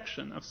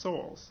perfection of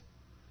souls.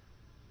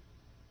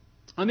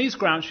 On these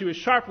grounds, she was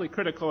sharply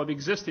critical of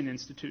existing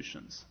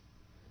institutions.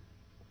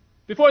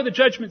 Before the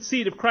judgment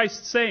seat of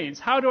Christ's saints,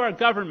 how do our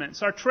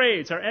governments, our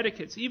trades, our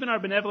etiquettes, even our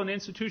benevolent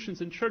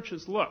institutions and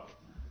churches look?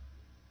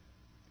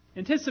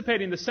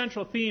 Anticipating the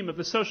central theme of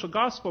the social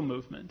gospel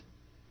movement,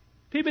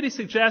 Peabody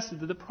suggested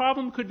that the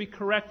problem could be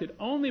corrected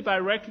only by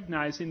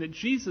recognizing that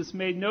Jesus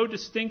made no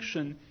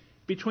distinction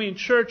between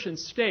church and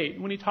state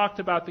when he talked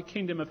about the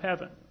kingdom of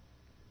heaven.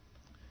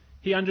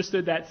 He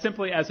understood that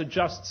simply as a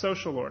just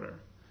social order.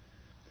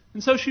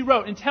 And so she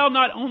wrote, until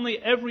not only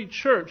every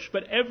church,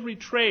 but every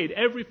trade,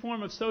 every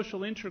form of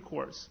social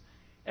intercourse,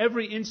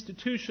 every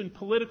institution,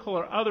 political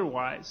or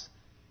otherwise,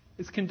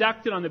 is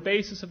conducted on the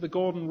basis of the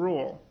golden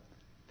rule,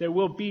 there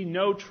will be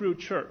no true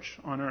church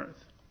on earth.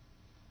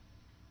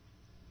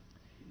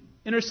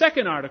 In her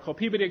second article,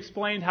 Peabody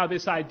explained how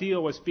this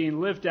ideal was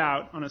being lived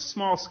out on a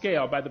small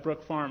scale by the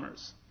Brook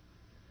farmers.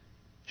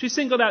 She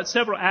singled out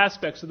several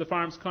aspects of the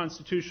farm's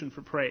constitution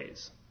for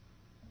praise.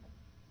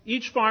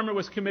 Each farmer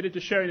was committed to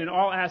sharing in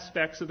all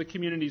aspects of the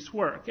community's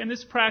work, and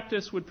this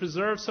practice would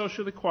preserve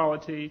social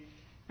equality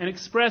and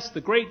express the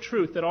great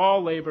truth that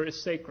all labor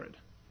is sacred.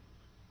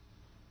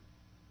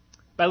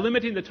 By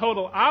limiting the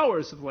total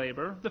hours of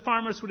labor, the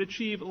farmers would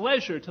achieve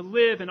leisure to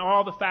live in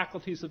all the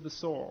faculties of the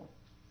soul.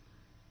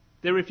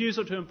 Their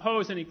refusal to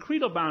impose any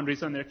creedal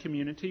boundaries on their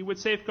community would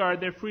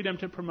safeguard their freedom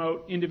to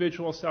promote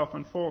individual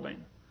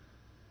self-unfolding.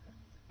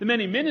 The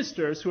many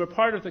ministers who were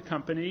part of the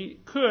company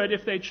could,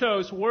 if they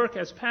chose, work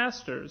as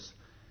pastors,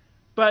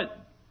 but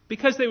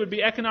because they would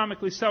be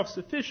economically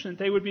self-sufficient,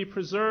 they would be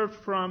preserved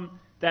from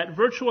that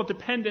virtual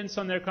dependence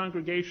on their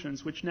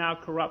congregations which now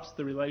corrupts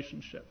the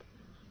relationship.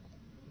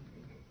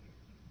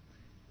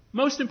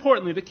 Most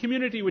importantly, the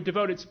community would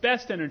devote its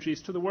best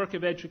energies to the work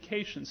of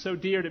education, so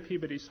dear to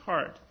Peabody's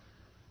heart,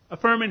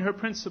 affirming her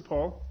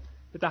principle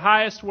that the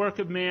highest work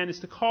of man is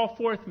to call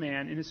forth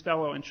man in his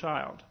fellow and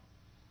child.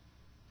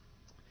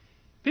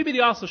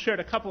 Peabody also shared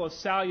a couple of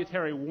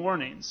salutary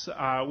warnings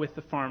with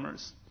the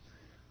farmers.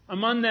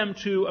 Among them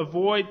to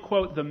avoid,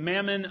 quote, the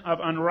mammon of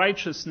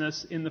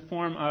unrighteousness in the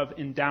form of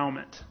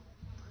endowment.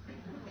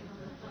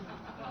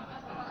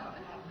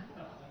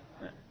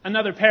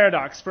 Another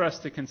paradox for us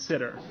to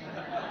consider.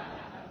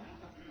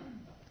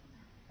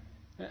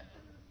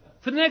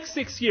 For the next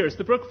 6 years,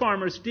 the Brook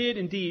farmers did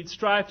indeed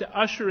strive to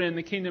usher in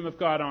the kingdom of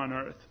God on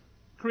earth,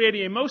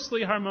 creating a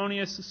mostly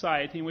harmonious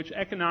society in which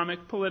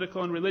economic,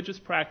 political, and religious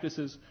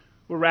practices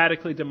were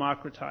radically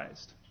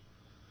democratized.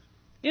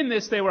 In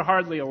this, they were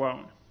hardly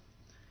alone.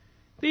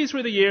 These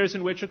were the years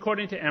in which,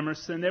 according to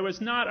Emerson, there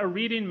was not a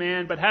reading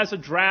man but has a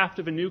draft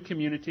of a new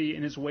community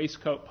in his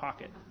waistcoat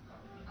pocket.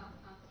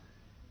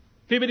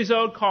 Peabody's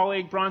old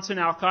colleague, Bronson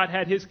Alcott,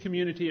 had his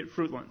community at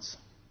Fruitlands.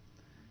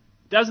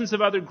 Dozens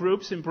of other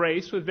groups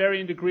embraced, with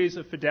varying degrees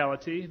of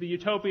fidelity, the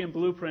utopian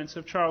blueprints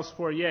of Charles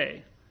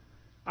Fourier,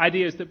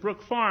 ideas that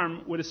Brook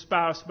Farm would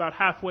espouse about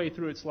halfway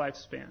through its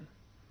lifespan.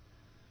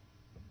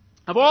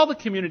 Of all the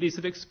communities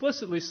that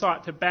explicitly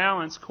sought to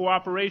balance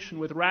cooperation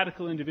with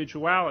radical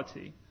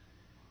individuality,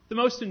 the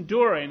most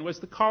enduring was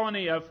the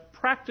colony of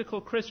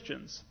practical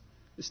Christians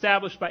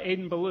established by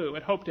Aidan Ballou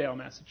at Hopedale,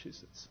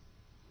 Massachusetts.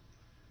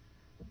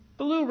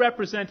 Ballou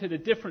represented a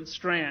different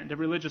strand of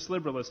religious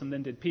liberalism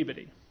than did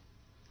Peabody.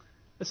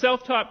 A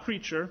self-taught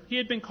preacher, he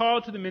had been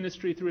called to the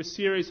ministry through a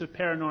series of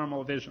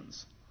paranormal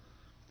visions.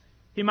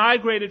 He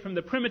migrated from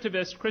the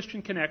primitivist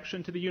Christian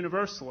connection to the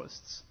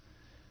Universalists,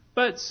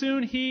 but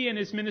soon he and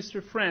his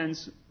minister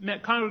friends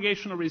met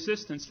congregational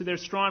resistance to their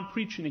strong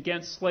preaching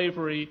against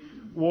slavery,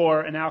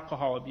 war, and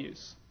alcohol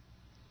abuse.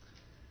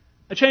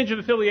 A change of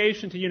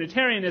affiliation to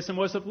Unitarianism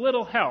was of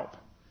little help,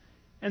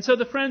 and so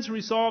the friends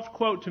resolved,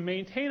 quote, to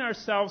maintain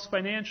ourselves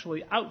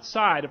financially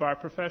outside of our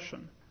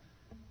profession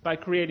by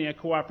creating a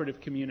cooperative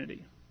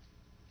community.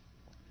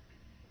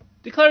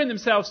 Declaring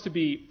themselves to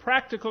be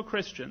practical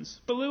Christians,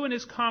 Ballou and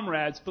his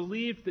comrades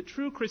believed that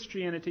true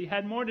Christianity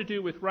had more to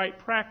do with right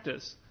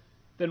practice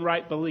than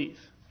right belief.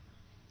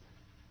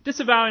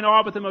 Disavowing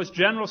all but the most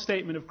general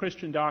statement of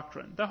Christian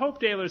doctrine, the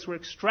Hopedalers were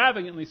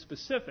extravagantly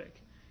specific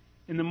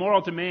in the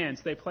moral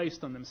demands they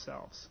placed on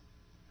themselves.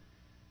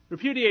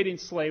 Repudiating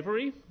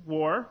slavery,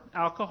 war,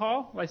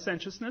 alcohol,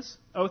 licentiousness,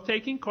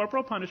 oath-taking,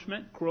 corporal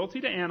punishment, cruelty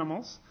to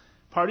animals,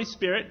 party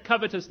spirit,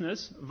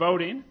 covetousness,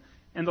 voting,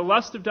 and the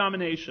lust of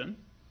domination,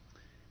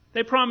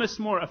 they promised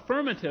more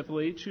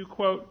affirmatively to,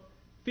 quote,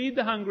 feed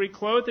the hungry,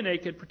 clothe the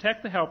naked,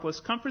 protect the helpless,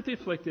 comfort the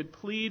afflicted,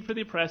 plead for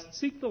the oppressed,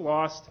 seek the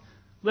lost,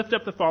 lift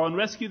up the fallen,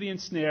 rescue the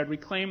ensnared,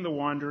 reclaim the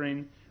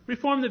wandering,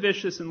 reform the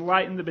vicious,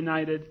 enlighten the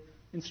benighted,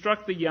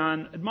 instruct the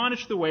young,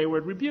 admonish the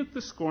wayward, rebuke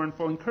the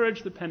scornful,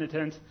 encourage the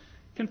penitent,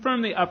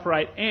 confirm the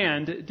upright,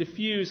 and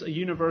diffuse a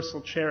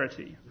universal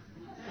charity.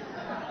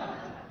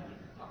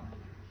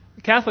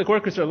 Catholic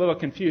workers are a little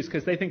confused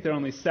because they think there are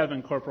only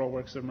 7 corporal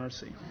works of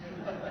mercy.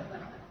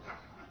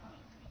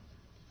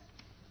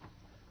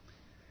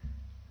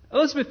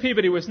 Elizabeth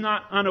Peabody was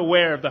not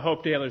unaware of the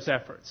Hopedaler's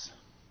efforts,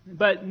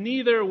 but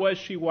neither was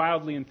she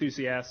wildly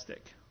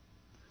enthusiastic.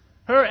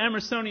 Her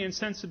Emersonian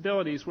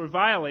sensibilities were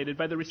violated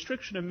by the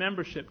restriction of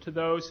membership to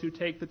those who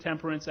take the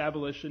temperance,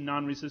 abolition,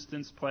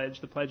 non-resistance pledge,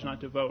 the pledge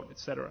not to vote,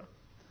 etc.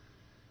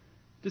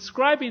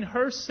 Describing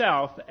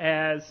herself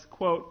as,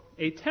 quote,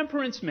 a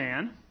temperance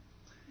man,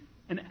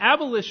 an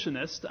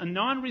abolitionist, a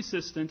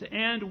non-resistant,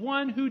 and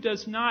one who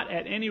does not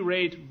at any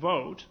rate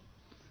vote,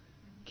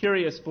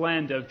 curious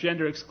blend of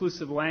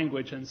gender-exclusive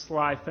language and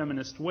sly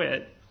feminist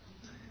wit,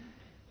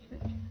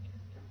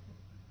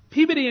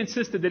 Peabody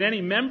insisted that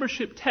any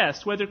membership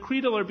test, whether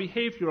creedal or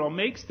behavioral,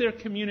 makes their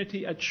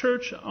community a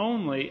church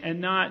only and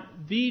not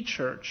the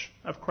church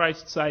of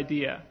Christ's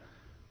idea,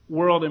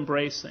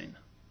 world-embracing.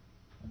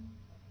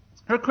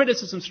 Her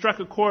criticism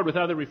struck a chord with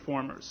other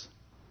reformers.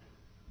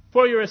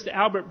 Fourierist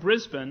Albert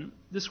Brisbane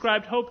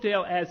described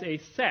Hopedale as a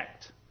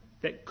sect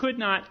that could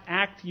not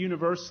act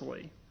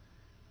universally,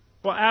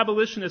 while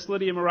abolitionist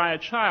Lydia Maria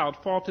Child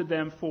faulted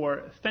them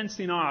for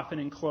fencing off an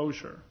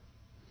enclosure.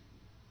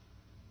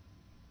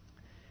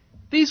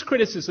 These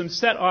criticisms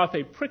set off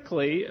a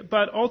prickly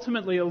but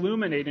ultimately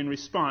illuminating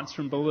response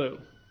from Ballou.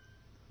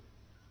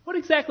 What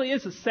exactly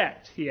is a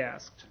sect, he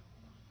asked.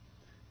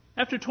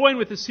 After toying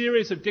with a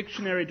series of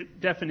dictionary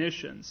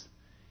definitions,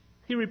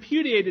 he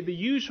repudiated the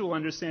usual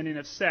understanding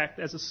of sect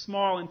as a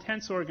small,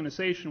 intense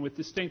organization with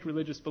distinct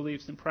religious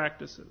beliefs and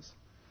practices.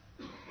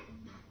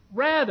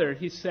 Rather,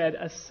 he said,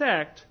 a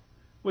sect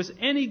was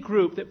any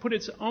group that put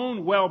its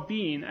own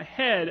well-being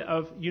ahead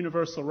of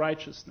universal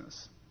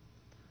righteousness.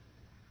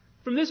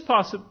 From this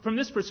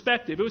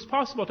perspective, it was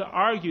possible to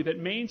argue that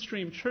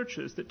mainstream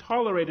churches that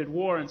tolerated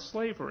war and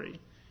slavery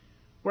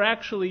were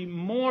actually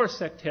more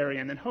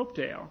sectarian than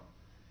Hopedale,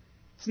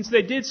 since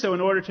they did so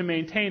in order to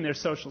maintain their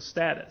social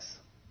status.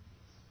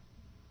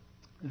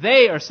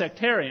 They are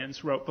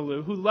sectarians, wrote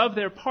Ballou, who love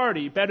their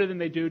party better than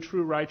they do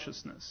true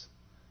righteousness.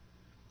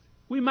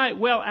 We might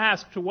well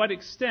ask to what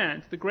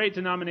extent the great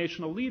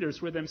denominational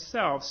leaders were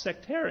themselves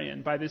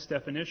sectarian by this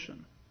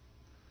definition.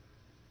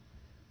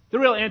 The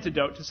real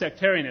antidote to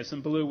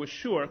sectarianism, Ballou was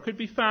sure, could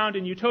be found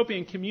in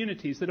utopian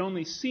communities that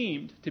only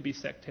seemed to be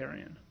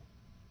sectarian.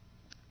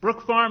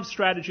 Brook Farm's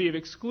strategy of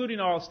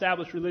excluding all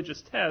established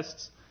religious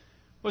tests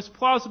was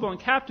plausible and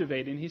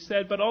captivating, he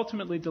said, but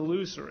ultimately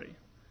delusory.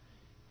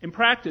 In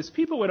practice,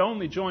 people would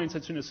only join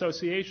such an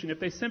association if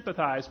they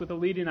sympathized with the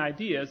leading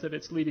ideas of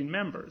its leading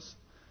members.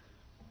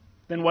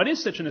 Then what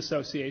is such an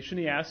association,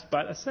 he asked,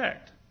 but a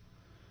sect?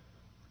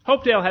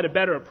 Hopedale had a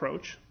better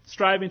approach,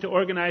 striving to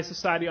organize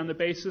society on the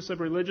basis of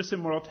a religious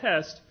and moral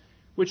test,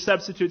 which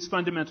substitutes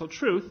fundamental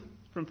truth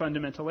from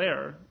fundamental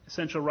error,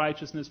 essential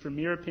righteousness for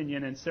mere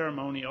opinion and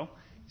ceremonial.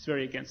 He's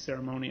very against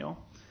ceremonial.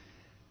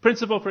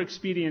 Principle for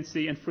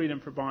expediency and freedom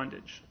for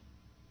bondage.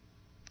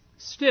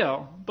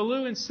 Still,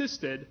 Ballou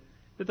insisted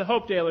that the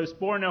Hopedalers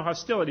bore no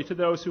hostility to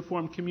those who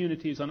formed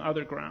communities on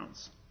other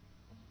grounds.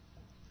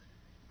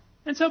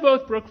 And so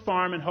both Brook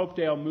Farm and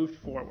Hopedale moved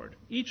forward,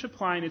 each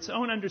applying its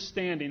own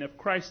understanding of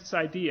Christ's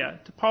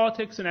idea to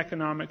politics and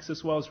economics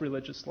as well as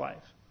religious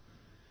life.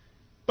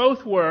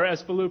 Both were,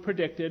 as Ballou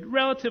predicted,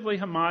 relatively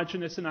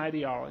homogeneous in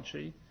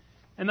ideology,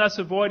 and thus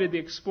avoided the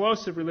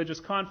explosive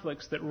religious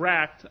conflicts that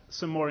racked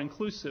some more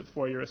inclusive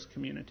Fourierist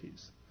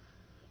communities.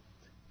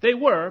 They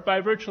were,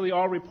 by virtually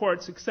all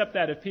reports except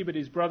that of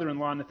Peabody's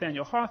brother-in-law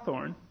Nathaniel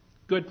Hawthorne,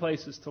 good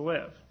places to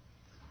live.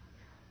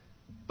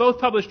 Both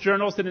published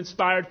journals that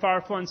inspired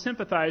far-flung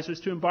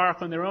sympathizers to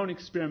embark on their own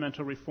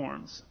experimental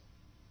reforms.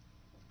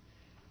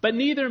 But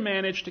neither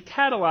managed to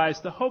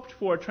catalyze the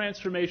hoped-for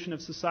transformation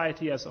of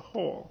society as a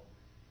whole,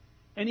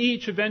 and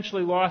each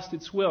eventually lost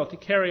its will to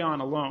carry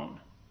on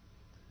alone.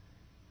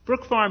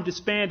 Brook Farm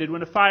disbanded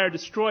when a fire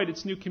destroyed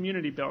its new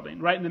community building,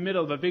 right in the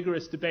middle of a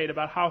vigorous debate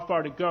about how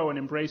far to go in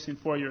embracing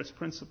Fourierist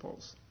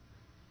principles.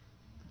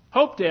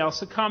 Hopedale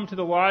succumbed to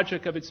the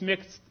logic of its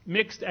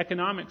mixed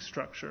economic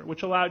structure,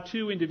 which allowed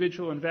 2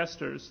 individual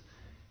investors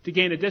to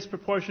gain a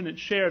disproportionate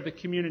share of the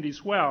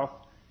community's wealth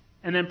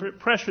and then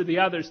pressure the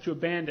others to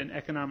abandon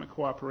economic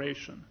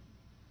cooperation.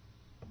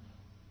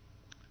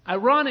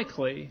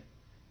 Ironically,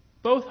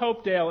 both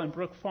Hopedale and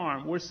Brook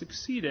Farm were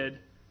succeeded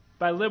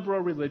by liberal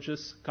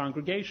religious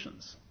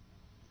congregations.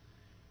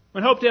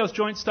 When Hopedale's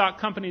joint stock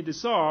company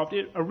dissolved,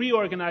 a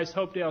reorganized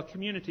Hopedale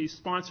community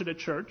sponsored a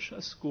church,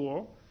 a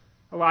school,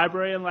 a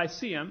library and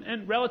lyceum,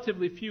 and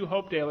relatively few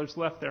Hopedalers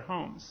left their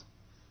homes.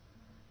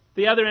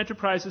 The other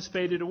enterprises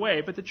faded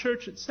away, but the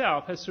church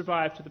itself has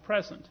survived to the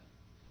present.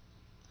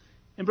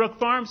 In Brook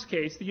Farm's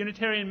case, the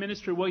Unitarian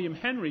minister William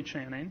Henry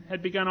Channing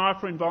had begun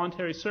offering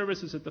voluntary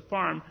services at the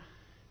farm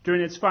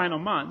during its final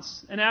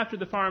months, and after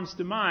the farm's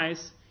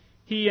demise,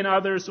 he and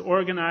others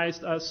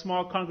organized a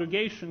small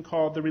congregation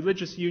called the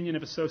Religious Union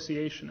of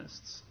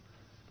Associationists.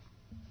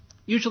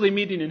 Usually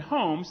meeting in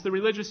homes, the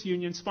Religious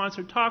Union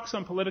sponsored talks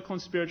on political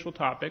and spiritual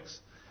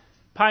topics,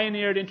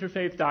 pioneered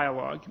interfaith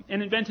dialogue,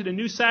 and invented a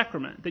new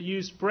sacrament that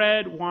used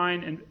bread,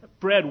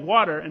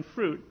 water, and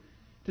fruit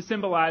to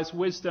symbolize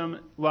wisdom,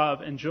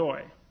 love, and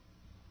joy.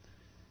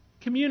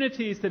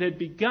 Communities that had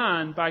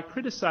begun by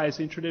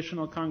criticizing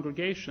traditional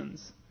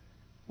congregations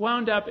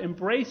wound up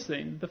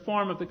embracing the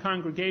form of the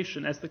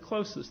congregation as the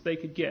closest they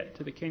could get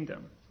to the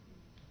kingdom.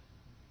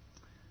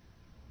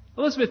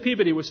 Elizabeth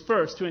Peabody was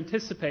first to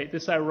anticipate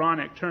this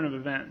ironic turn of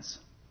events.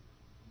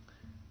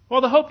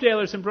 While the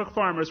Hopedalers and Brook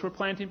Farmers were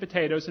planting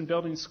potatoes and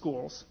building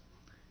schools,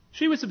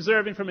 she was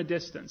observing from a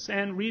distance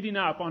and reading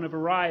up on a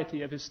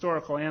variety of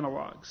historical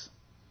analogs.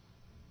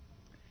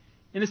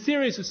 In a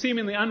series of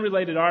seemingly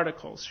unrelated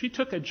articles, she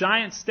took a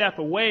giant step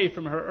away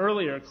from her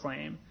earlier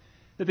claim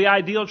that the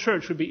ideal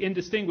church would be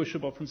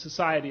indistinguishable from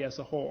society as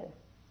a whole.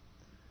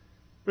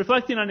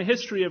 Reflecting on a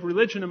history of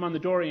religion among the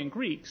Dorian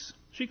Greeks,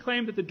 she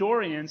claimed that the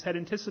Dorians had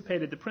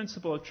anticipated the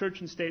principle of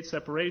church and state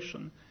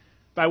separation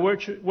by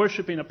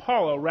worshiping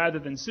Apollo rather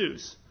than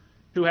Zeus,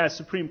 who as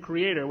supreme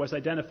creator was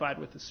identified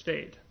with the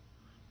state.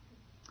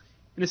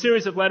 In a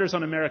series of letters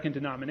on American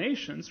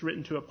denominations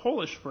written to a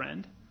Polish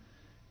friend,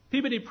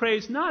 Peabody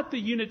praised not the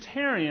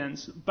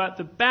Unitarians, but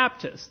the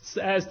Baptists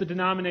as the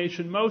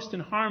denomination most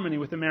in harmony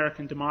with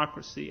American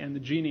democracy and the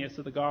genius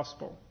of the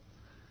gospel.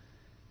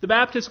 The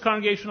Baptist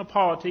congregational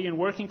polity and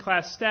working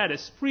class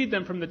status freed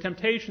them from the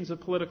temptations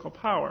of political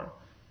power,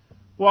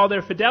 while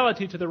their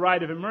fidelity to the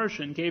rite of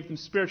immersion gave them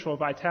spiritual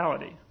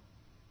vitality.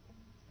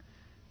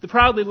 The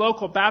proudly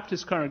local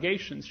Baptist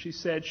congregations, she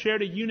said,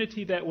 shared a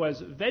unity that was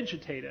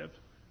vegetative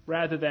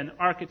rather than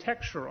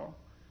architectural,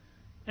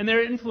 and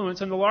their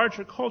influence on the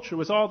larger culture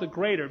was all the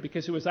greater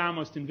because it was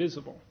almost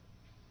invisible.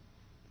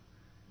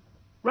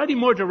 Writing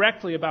more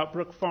directly about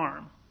Brook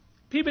Farm,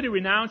 Peabody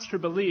renounced her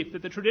belief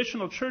that the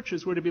traditional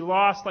churches were to be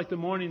lost like the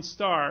morning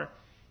star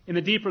in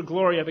the deeper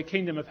glory of a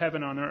kingdom of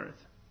heaven on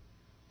earth.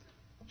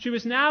 She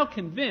was now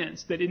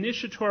convinced that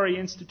initiatory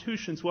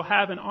institutions will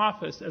have an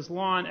office as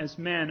long as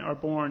men are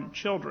born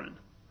children.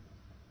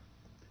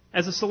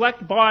 As a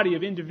select body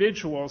of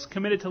individuals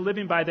committed to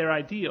living by their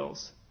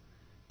ideals,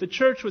 the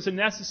church was a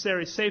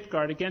necessary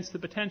safeguard against the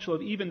potential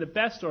of even the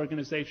best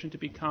organization to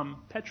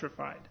become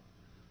petrified.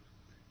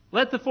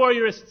 Let the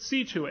Fourierists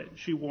see to it,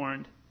 she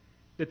warned,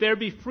 that there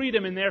be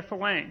freedom in their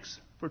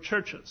phalanx for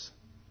churches.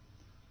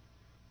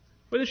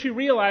 Whether she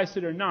realized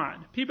it or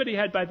not, Peabody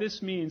had by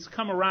this means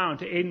come around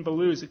to Aidan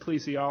Ballew's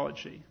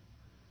ecclesiology.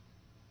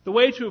 The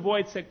way to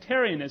avoid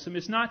sectarianism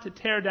is not to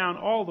tear down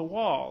all the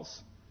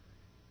walls,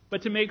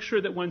 but to make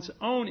sure that one's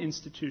own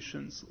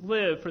institutions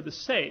live for the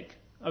sake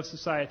of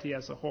society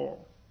as a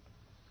whole.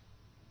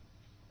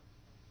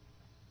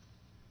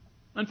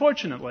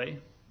 Unfortunately,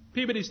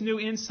 Peabody's new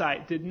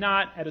insight did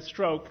not, at a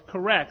stroke,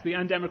 correct the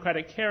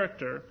undemocratic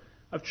character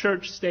of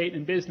church, state,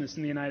 and business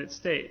in the United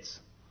States.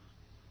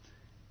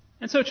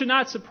 And so it should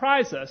not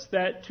surprise us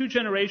that 2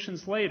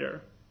 generations later,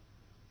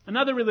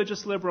 another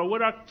religious liberal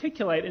would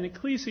articulate an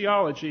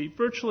ecclesiology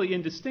virtually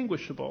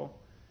indistinguishable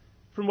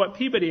from what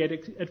Peabody had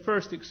at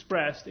first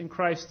expressed in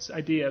Christ's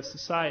idea of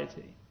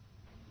society.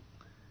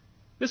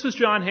 This was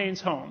John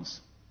Haynes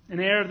Holmes, an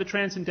heir of the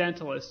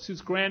Transcendentalists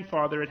whose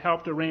grandfather had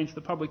helped arrange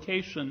the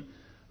publication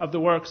of the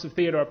works of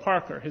Theodore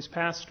Parker, his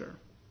pastor.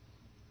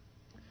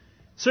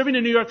 Serving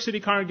a New York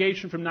City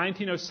congregation from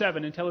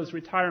 1907 until his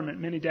retirement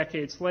many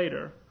decades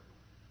later,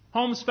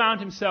 Holmes found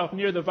himself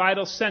near the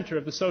vital center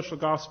of the social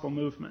gospel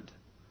movement.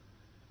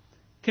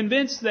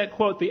 Convinced that,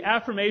 quote, the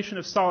affirmation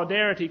of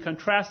solidarity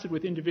contrasted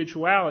with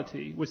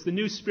individuality was the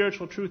new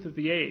spiritual truth of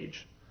the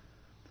age,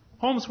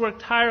 Holmes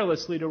worked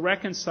tirelessly to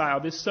reconcile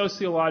this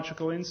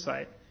sociological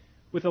insight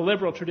with a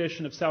liberal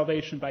tradition of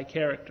salvation by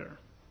character.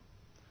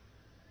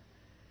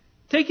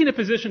 Taking a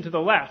position to the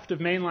left of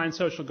mainline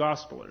social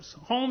gospelers,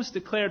 Holmes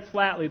declared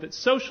flatly that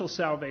social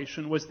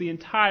salvation was the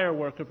entire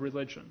work of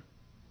religion.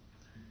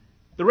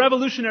 The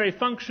revolutionary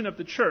function of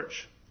the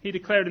church, he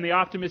declared in the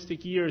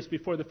optimistic years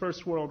before the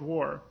First World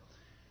War,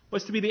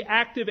 was to be the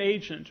active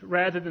agent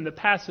rather than the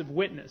passive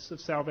witness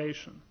of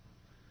salvation.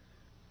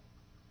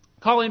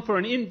 Calling for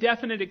an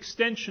indefinite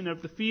extension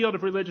of the field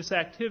of religious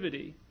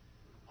activity,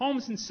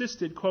 Holmes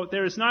insisted, quote,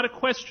 there is not a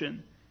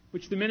question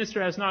which the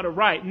minister has not a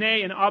right,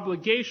 nay, an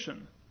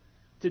obligation,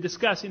 to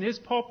discuss in his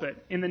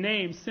pulpit in the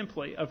name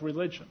simply of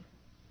religion.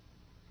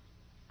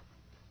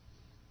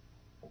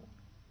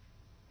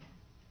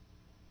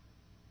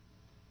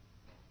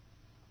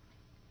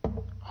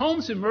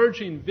 Holmes'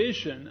 emerging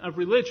vision of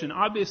religion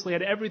obviously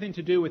had everything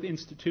to do with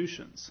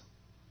institutions,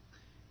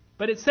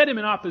 but it set him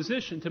in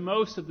opposition to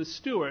most of the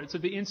stewards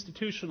of the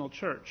institutional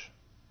church.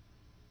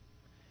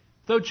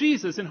 Though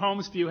Jesus, in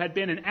Holmes' view, had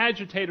been an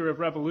agitator of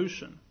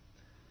revolution,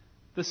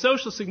 the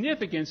social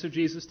significance of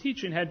Jesus'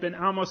 teaching had been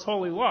almost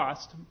wholly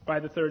lost by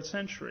the 3rd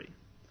century.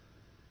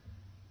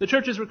 The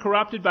churches were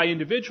corrupted by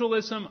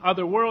individualism,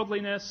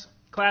 otherworldliness,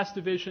 class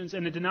divisions,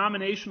 and a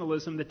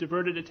denominationalism that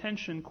diverted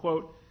attention,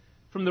 quote,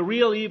 from the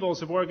real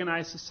evils of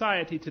organized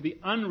society to the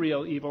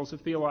unreal evils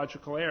of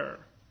theological error.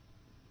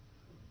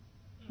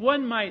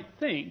 One might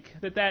think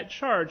that that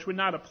charge would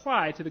not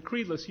apply to the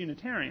creedless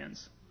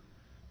Unitarians,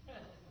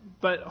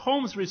 but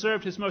Holmes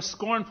reserved his most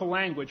scornful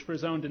language for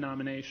his own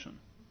denomination.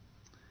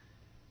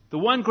 The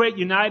one great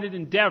united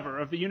endeavor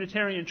of the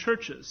Unitarian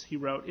churches, he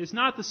wrote, is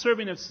not the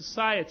serving of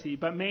society,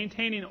 but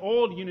maintaining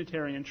old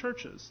Unitarian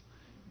churches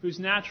whose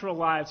natural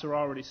lives are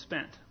already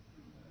spent.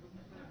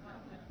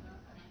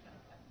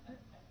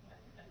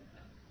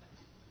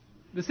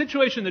 The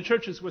situation in the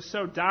churches was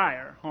so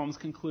dire, Holmes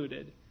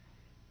concluded,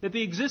 that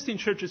the existing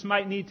churches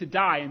might need to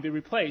die and be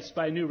replaced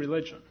by a new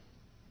religion.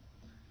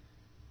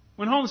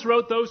 When Holmes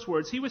wrote those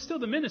words, he was still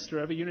the minister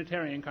of a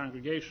Unitarian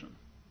congregation.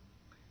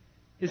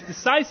 His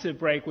decisive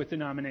break with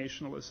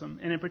denominationalism,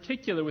 and in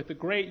particular with the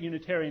great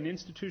Unitarian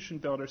institution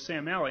builder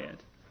Sam Eliot,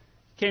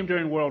 came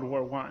during World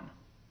War I.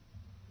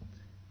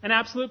 An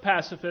absolute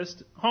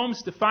pacifist,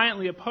 Holmes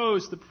defiantly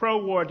opposed the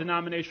pro-war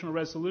denominational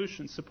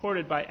resolution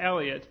supported by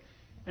Eliot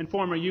and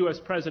former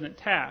U.S. President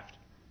Taft,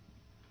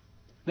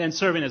 then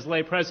serving as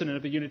lay president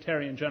of the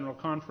Unitarian General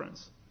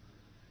Conference.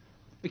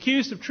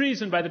 Accused of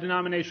treason by the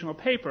denominational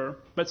paper,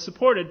 but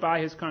supported by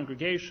his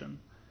congregation,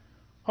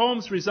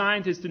 Holmes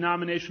resigned his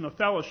denominational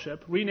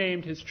fellowship,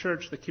 renamed his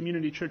church the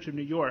Community Church of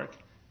New York,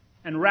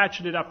 and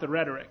ratcheted up the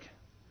rhetoric.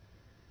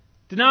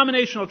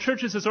 Denominational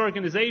churches as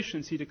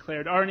organizations, he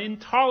declared, are an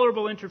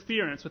intolerable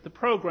interference with the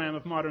program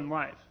of modern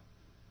life.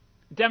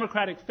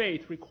 Democratic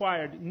faith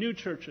required new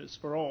churches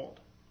for old.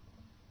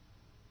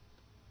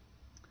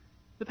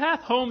 The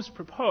path Holmes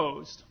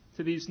proposed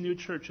to these new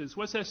churches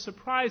was as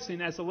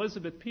surprising as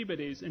Elizabeth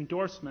Peabody's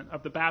endorsement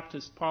of the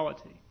Baptist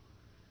polity.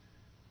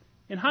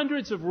 In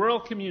hundreds of rural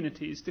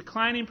communities,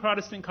 declining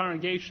Protestant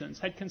congregations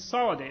had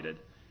consolidated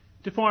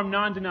to form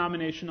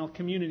non-denominational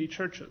community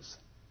churches.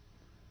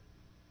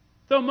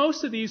 Though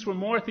most of these were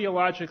more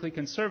theologically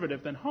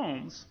conservative than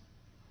Holmes,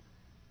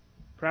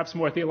 perhaps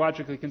more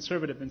theologically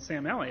conservative than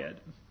Sam Eliot,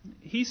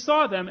 he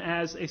saw them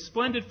as a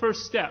splendid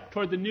first step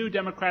toward the new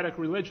democratic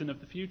religion of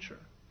the future.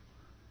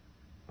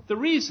 The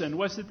reason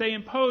was that they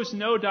imposed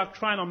no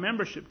doctrinal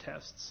membership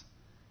tests,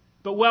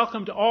 but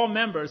welcomed all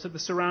members of the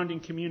surrounding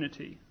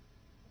community.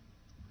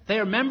 They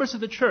are members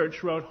of the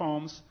church, wrote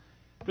Holmes,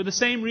 for the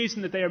same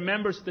reason that they are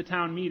members of the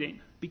town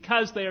meeting,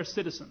 because they are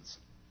citizens.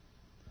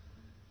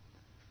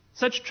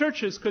 Such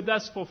churches could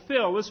thus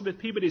fulfill Elizabeth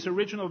Peabody's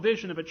original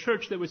vision of a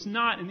church that was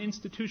not an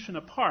institution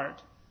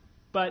apart,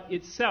 but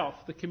itself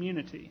the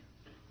community.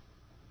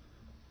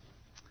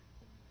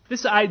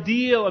 This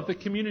ideal of the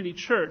community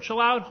church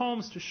allowed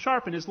Holmes to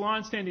sharpen his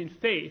long-standing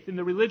faith in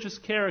the religious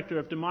character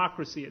of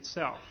democracy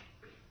itself.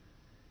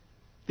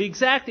 The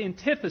exact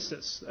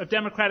antithesis of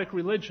democratic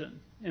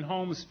religion, in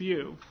Holmes'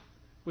 view,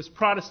 was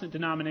Protestant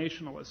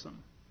denominationalism.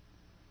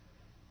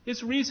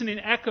 His reasoning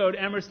echoed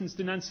Emerson's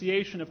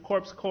denunciation of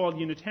corpse-cold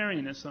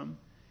Unitarianism,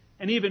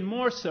 and even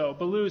more so,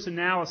 Ballew's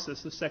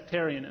analysis of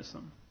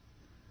sectarianism.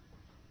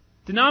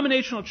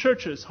 Denominational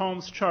churches,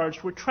 Holmes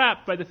charged, were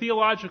trapped by the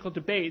theological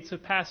debates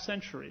of past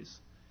centuries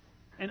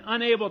and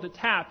unable to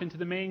tap into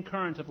the main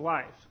current of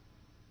life.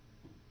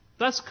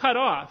 Thus cut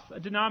off, a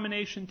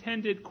denomination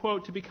tended,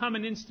 quote, to become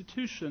an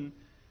institution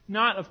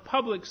not of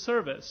public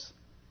service,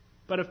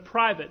 but of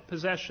private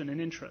possession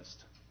and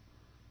interest.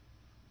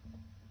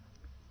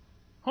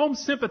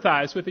 Holmes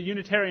sympathized with the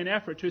Unitarian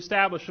effort to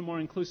establish a more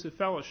inclusive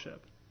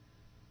fellowship,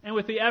 and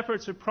with the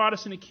efforts of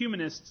Protestant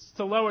ecumenists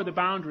to lower the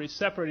boundaries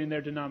separating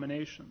their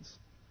denominations.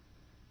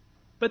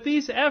 But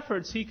these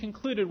efforts, he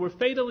concluded, were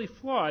fatally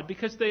flawed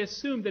because they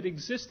assumed that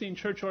existing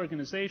church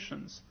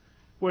organizations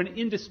were an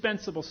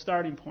indispensable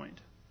starting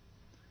point.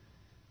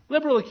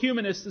 Liberal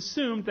ecumenists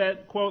assumed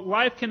that, quote,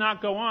 life cannot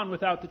go on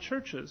without the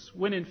churches,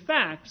 when in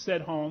fact,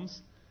 said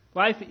Holmes,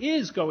 life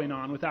is going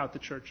on without the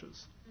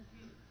churches.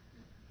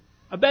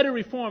 A better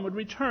reform would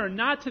return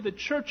not to the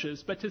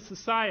churches, but to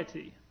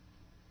society.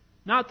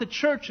 Not the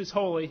church is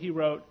holy, he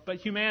wrote, but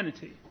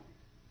humanity.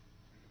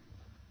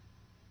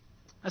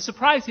 A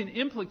surprising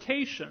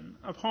implication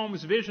of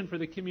Holmes' vision for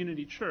the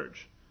community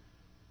church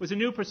was a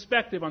new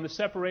perspective on the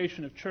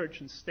separation of church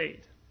and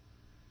state.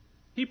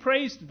 He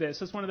praised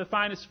this as one of the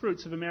finest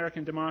fruits of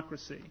American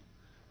democracy.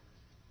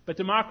 But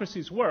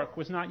democracy's work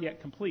was not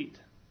yet complete.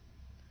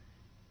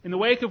 In the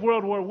wake of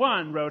World War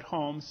I, wrote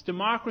Holmes,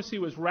 democracy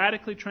was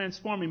radically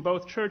transforming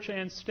both church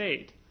and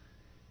state,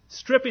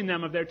 stripping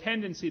them of their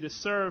tendency to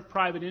serve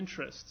private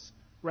interests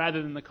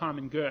rather than the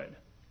common good.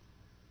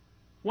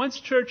 Once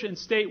church and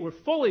state were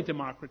fully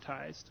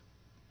democratized,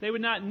 they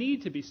would not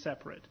need to be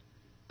separate,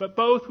 but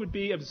both would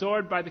be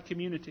absorbed by the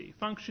community,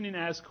 functioning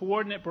as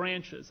coordinate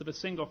branches of a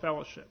single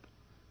fellowship.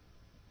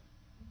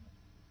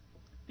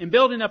 In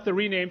building up the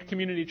renamed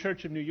Community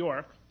Church of New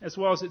York, as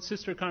well as its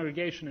sister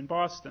congregation in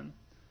Boston,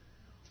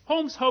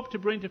 Holmes hoped to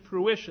bring to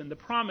fruition the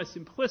promise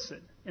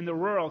implicit in the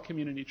rural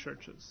community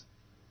churches.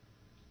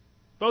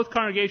 Both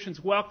congregations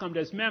welcomed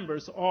as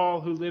members all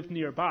who lived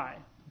nearby,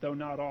 though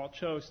not all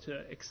chose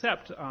to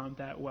accept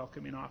that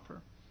welcoming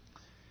offer.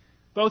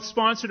 Both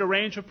sponsored a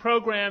range of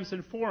programs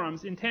and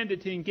forums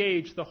intended to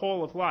engage the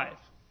whole of life.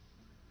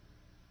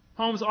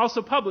 Holmes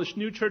also published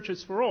New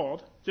Churches for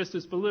Old, just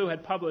as Ballou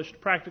had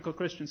published Practical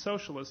Christian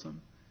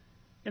Socialism,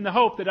 in the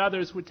hope that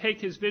others would take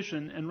his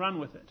vision and run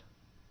with it.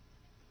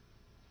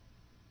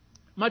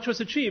 Much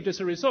was achieved as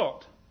a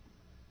result.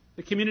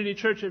 The Community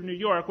Church of New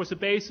York was a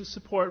base of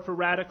support for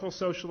radical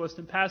socialist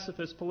and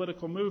pacifist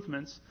political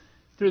movements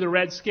through the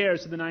Red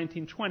Scares of the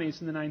 1920s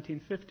and the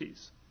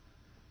 1950s.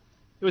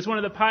 It was one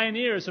of the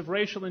pioneers of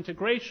racial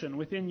integration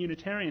within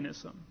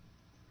Unitarianism.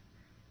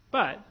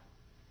 But,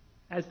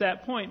 as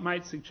that point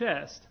might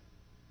suggest,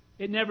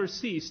 it never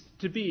ceased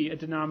to be a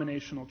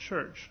denominational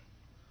church.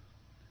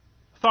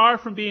 Far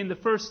from being the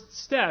first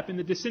step in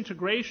the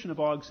disintegration of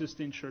all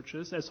existing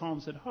churches, as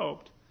Holmes had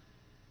hoped,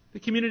 the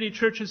community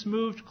churches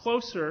moved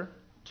closer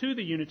to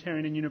the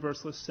Unitarian and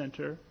Universalist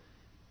Center,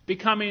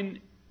 becoming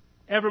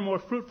ever more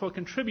fruitful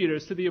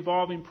contributors to the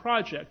evolving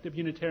project of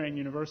Unitarian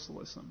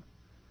Universalism.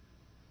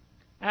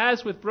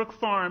 As with Brook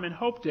Farm and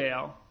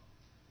Hopedale,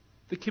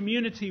 the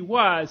community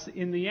was,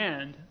 in the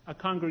end, a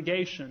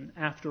congregation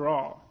after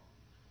all.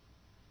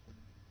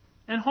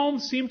 And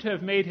Holmes seemed to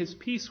have made his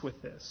peace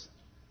with this.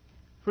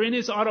 For in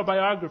his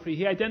autobiography,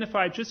 he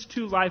identified just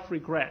 2 life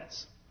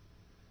regrets: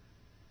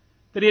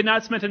 that he had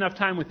not spent enough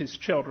time with his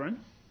children,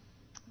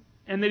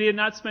 and that he had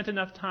not spent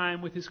enough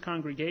time with his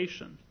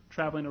congregation,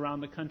 traveling around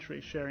the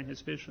country sharing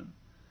his vision.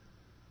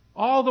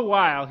 All the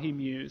while, he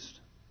mused,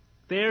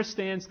 there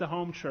stands the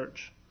home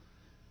church,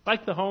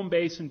 like the home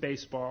base in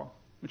baseball,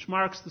 which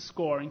marks the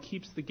score and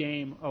keeps the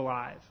game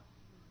alive.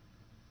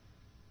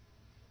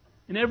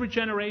 In every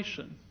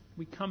generation,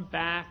 we come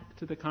back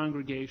to the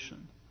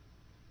congregation.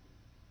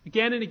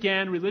 Again and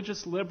again,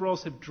 religious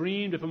liberals have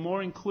dreamed of a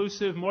more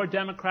inclusive, more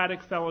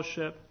democratic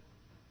fellowship.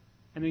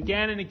 And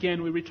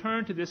again, we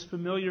return to this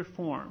familiar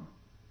form,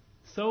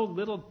 so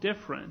little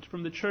different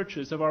from the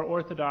churches of our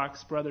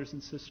Orthodox brothers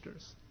and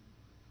sisters.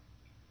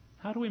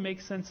 How do we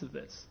make sense of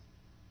this?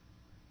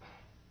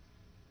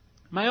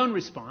 My own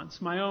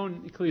response, my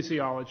own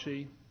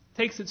ecclesiology,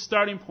 takes its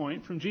starting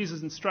point from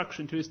Jesus'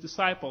 instruction to his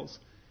disciples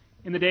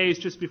in the days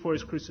just before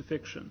his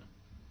crucifixion.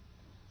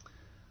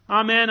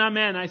 Amen,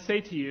 amen, I say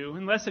to you,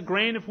 unless a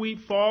grain of wheat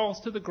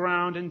falls to the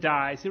ground and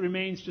dies, it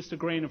remains just a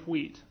grain of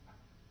wheat.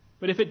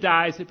 But if it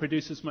dies, it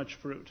produces much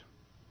fruit.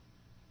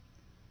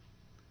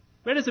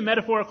 Read as a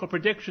metaphorical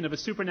prediction of a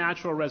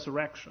supernatural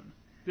resurrection,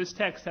 this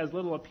text has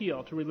little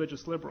appeal to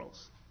religious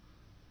liberals.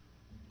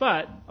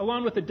 But,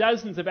 along with the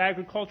dozens of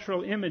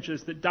agricultural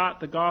images that dot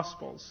the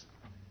Gospels,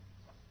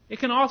 it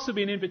can also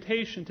be an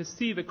invitation to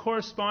see the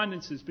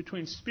correspondences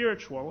between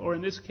spiritual, or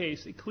in this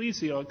case,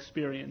 ecclesial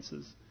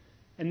experiences,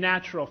 and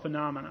natural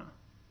phenomena.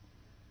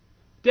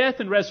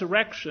 Death and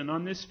resurrection,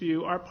 on this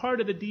view, are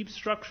part of the deep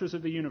structures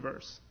of the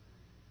universe,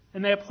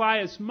 and they apply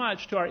as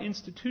much to our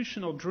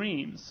institutional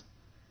dreams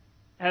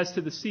as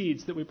to the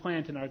seeds that we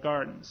plant in our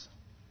gardens.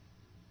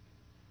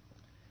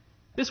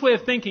 This way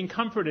of thinking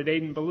comforted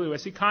Aidan Ballou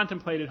as he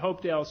contemplated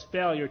Hopedale's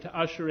failure to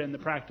usher in the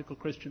practical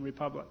Christian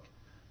republic.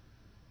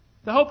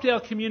 The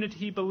Hopedale community,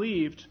 he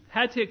believed,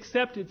 had to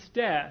accept its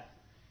death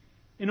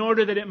in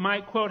order that it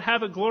might, quote,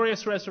 have a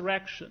glorious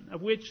resurrection,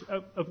 of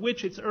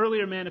which its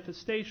earlier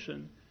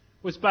manifestation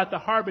was but the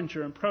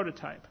harbinger and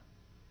prototype.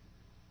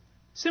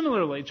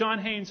 Similarly, John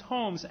Haynes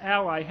Holmes'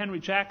 ally, Henry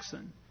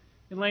Jackson,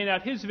 in laying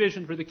out his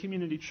vision for the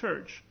community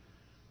church,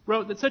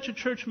 wrote that such a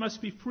church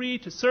must be free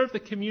to serve the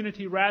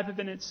community rather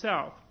than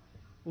itself,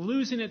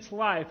 losing its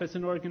life as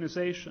an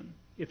organization,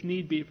 if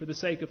need be, for the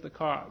sake of the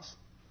cause.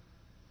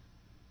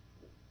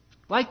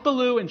 Like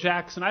Ballou and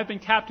Jackson, I've been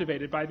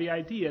captivated by the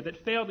idea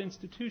that failed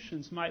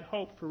institutions might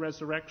hope for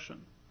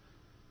resurrection.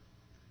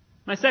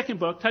 My second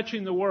book,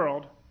 Touching the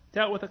World,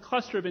 dealt with a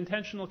cluster of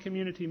intentional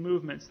community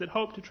movements that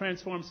hope to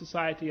transform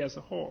society as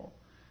a whole.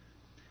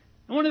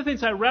 And one of the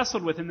things I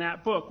wrestled with in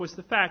that book was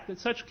the fact that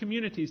such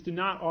communities do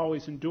not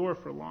always endure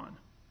for long.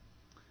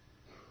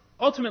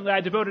 Ultimately,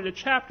 I devoted a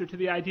chapter to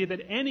the idea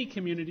that any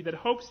community that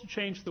hopes to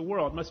change the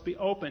world must be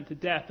open to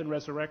death and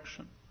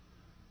resurrection.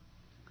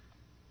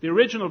 The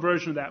original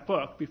version of that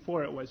book,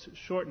 before it was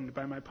shortened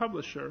by my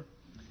publisher,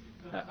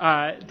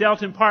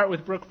 dealt in part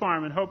with Brook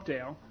Farm and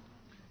Hopedale,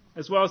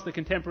 as well as the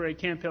contemporary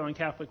Camp Hill and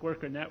Catholic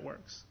Worker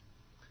networks.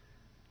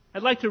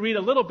 I'd like to read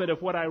a little bit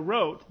of what I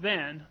wrote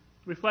then,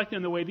 reflecting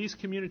on the way these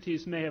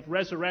communities may have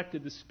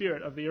resurrected the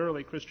spirit of the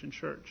early Christian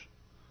church.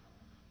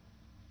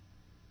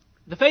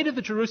 The fate of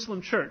the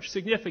Jerusalem church,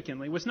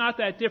 significantly, was not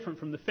that different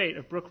from the fate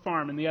of Brook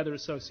Farm and the other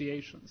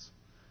associations.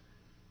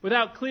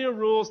 Without clear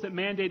rules that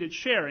mandated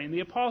sharing,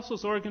 the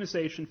apostles'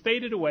 organization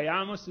faded away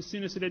almost as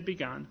soon as it had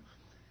begun,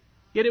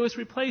 yet it was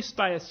replaced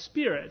by a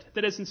spirit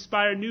that has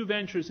inspired new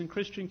ventures in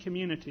Christian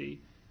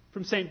community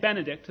from St.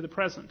 Benedict to the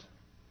present.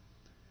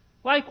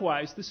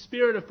 Likewise, the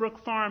spirit of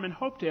Brook Farm and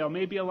Hopedale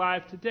may be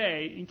alive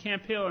today in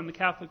Camp Hill and the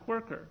Catholic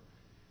Worker,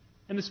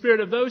 and the spirit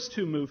of those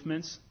two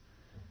movements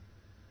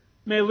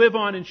may live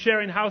on in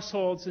sharing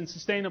households and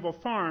sustainable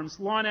farms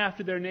long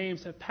after their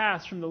names have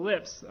passed from the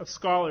lips of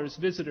scholars,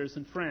 visitors,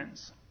 and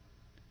friends.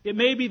 It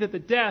may be that the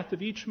death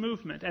of each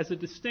movement as a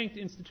distinct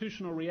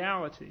institutional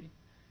reality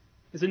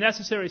is a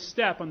necessary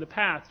step on the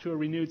path to a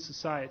renewed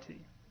society.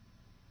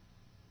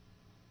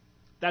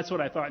 That's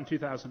what I thought in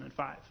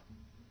 2005.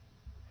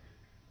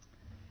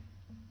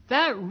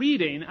 That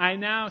reading, I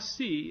now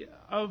see,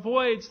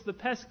 avoids the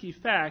pesky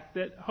fact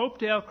that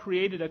Hopedale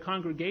created a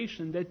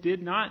congregation that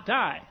did not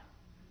die,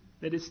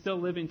 that is still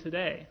living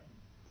today.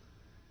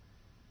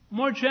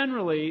 More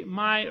generally,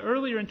 my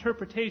earlier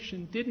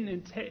interpretation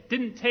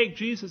didn't take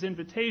Jesus'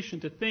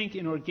 invitation to think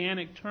in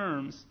organic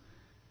terms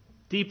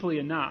deeply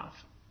enough.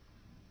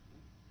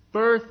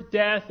 Birth,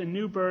 death, and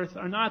new birth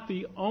are not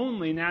the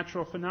only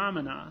natural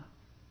phenomena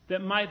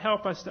that might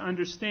help us to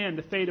understand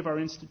the fate of our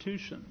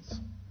institutions.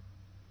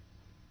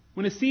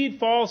 When a seed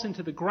falls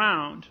into the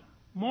ground,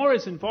 more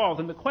is involved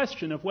in the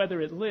question of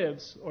whether it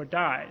lives or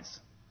dies.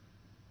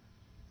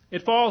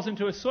 It falls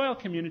into a soil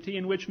community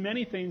in which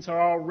many things are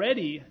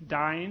already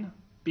dying,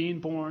 being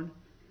born,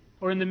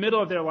 or in the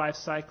middle of their life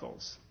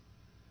cycles.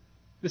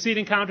 The seed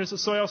encounters a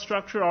soil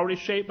structure already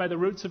shaped by the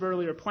roots of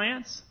earlier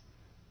plants,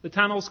 the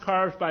tunnels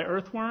carved by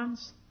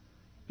earthworms,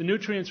 the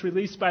nutrients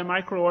released by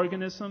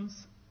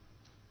microorganisms,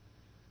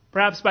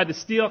 perhaps by the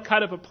steel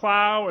cut of a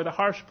plow or the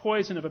harsh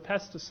poison of a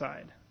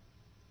pesticide.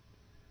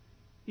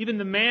 Even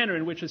the manner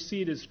in which a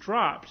seed is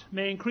dropped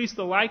may increase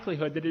the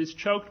likelihood that it is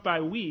choked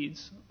by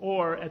weeds,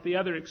 or, at the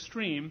other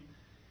extreme,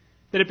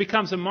 that it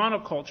becomes a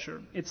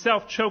monoculture,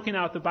 itself choking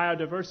out the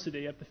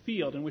biodiversity of the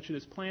field in which it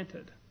is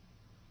planted.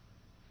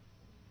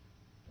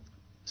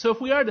 So if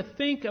we are to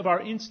think of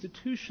our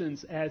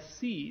institutions as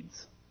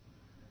seeds,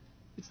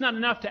 it's not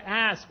enough to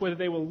ask whether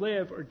they will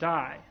live or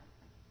die.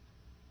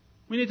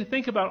 We need to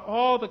think about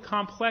all the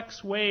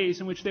complex ways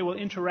in which they will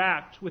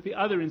interact with the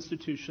other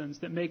institutions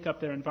that make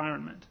up their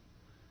environment.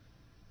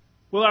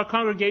 Will our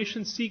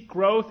congregations seek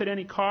growth at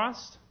any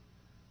cost,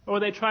 or will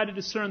they try to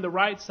discern the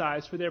right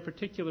size for their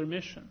particular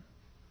mission?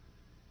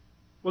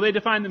 Will they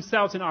define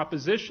themselves in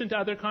opposition to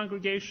other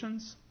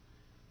congregations,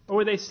 or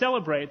will they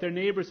celebrate their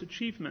neighbors'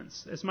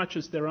 achievements as much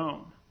as their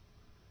own?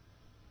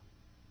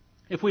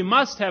 If we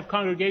must have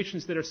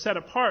congregations that are set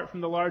apart from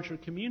the larger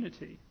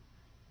community,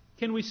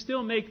 can we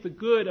still make the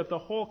good of the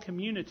whole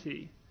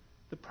community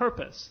the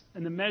purpose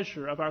and the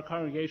measure of our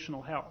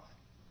congregational health?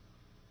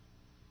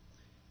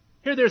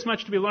 Here there's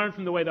much to be learned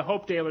from the way the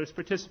Hopedalers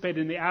participated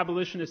in the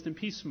abolitionist and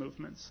peace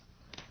movements,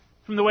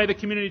 from the way the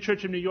Community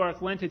Church of New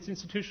York lent its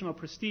institutional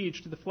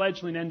prestige to the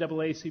fledgling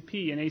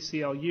NAACP and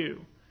ACLU,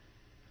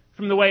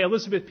 from the way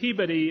Elizabeth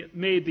Peabody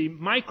made the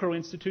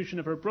micro-institution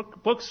of her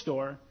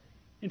bookstore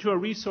into a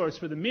resource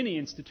for the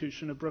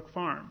mini-institution of Brook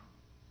Farm.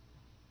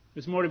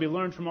 There's more to be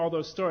learned from all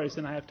those stories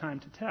than I have time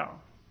to tell.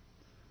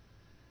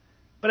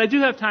 But I do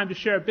have time to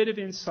share a bit of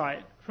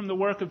insight from the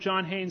work of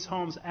John Haynes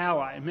Holmes'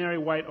 ally, Mary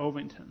White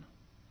Ovington.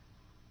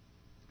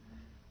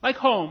 Like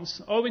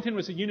Holmes, Ovington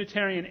was a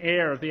Unitarian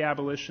heir of the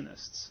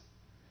abolitionists.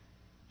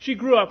 She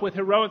grew up with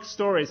heroic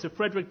stories of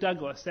Frederick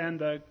Douglass and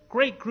the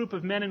great group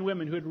of men and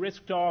women who had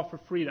risked all for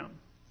freedom.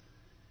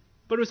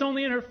 But it was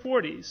only in her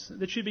 40s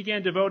that she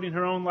began devoting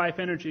her own life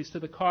energies to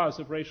the cause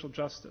of racial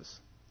justice.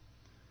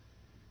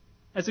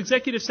 As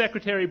Executive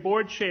Secretary,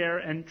 Board Chair,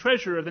 and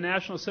Treasurer of the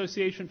National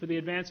Association for the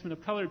Advancement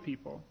of Colored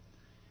People,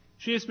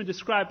 she has been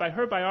described by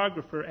her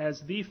biographer as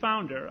the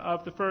founder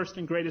of the first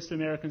and greatest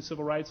American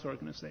civil rights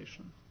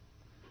organization.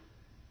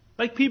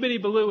 Like Peabody,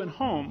 Ballou, and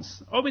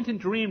Holmes, Ovington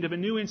dreamed of a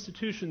new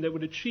institution that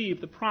would achieve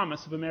the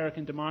promise of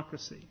American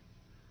democracy.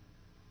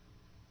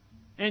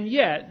 And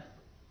yet,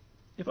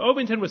 if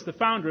Ovington was the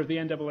founder of the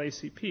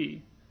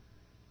NAACP,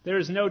 there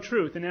is no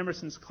truth in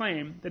Emerson's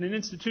claim that an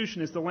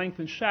institution is the length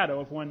and shadow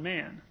of one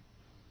man.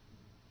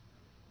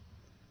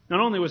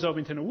 Not only was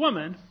Ovington a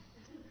woman,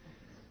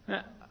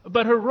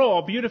 but her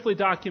role, beautifully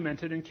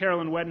documented in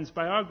Carolyn Whedon's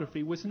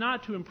biography, was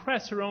not to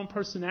impress her own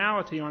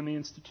personality on the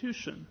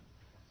institution,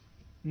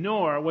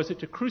 nor was it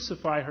to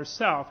crucify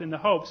herself in the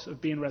hopes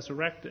of being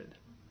resurrected.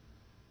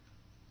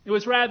 It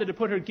was rather to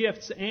put her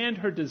gifts and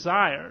her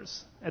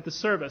desires at the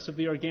service of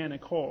the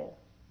organic whole.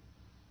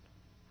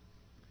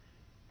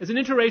 As an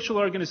interracial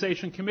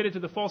organization committed to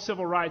the full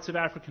civil rights of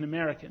African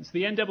Americans,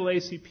 the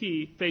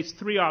NAACP faced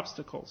three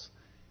obstacles,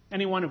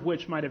 any one of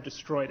which might have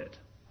destroyed it.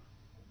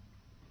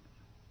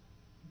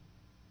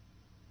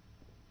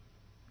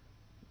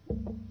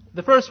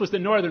 The first was that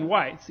Northern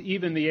whites,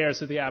 even the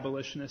heirs of the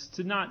abolitionists,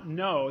 did not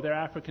know their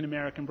African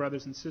American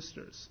brothers and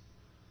sisters.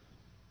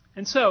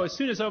 And so, as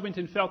soon as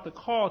Ovington felt the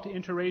call to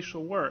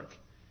interracial work,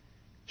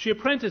 she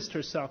apprenticed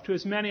herself to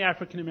as many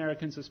African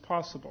Americans as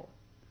possible.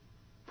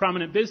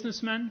 Prominent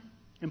businessmen,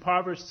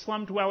 impoverished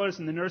slum dwellers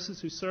and the nurses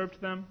who served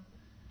them,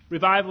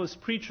 revivalist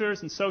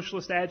preachers and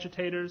socialist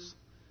agitators,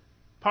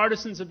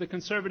 partisans of the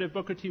conservative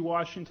Booker T.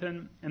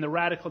 Washington and the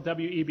radical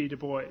W.E.B. Du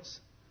Bois.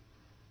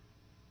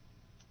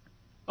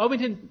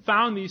 Ovington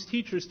found these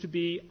teachers to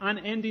be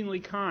unendingly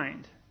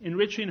kind,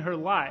 enriching her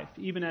life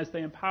even as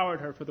they empowered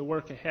her for the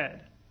work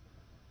ahead.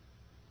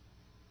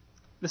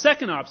 The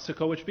second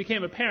obstacle, which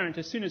became apparent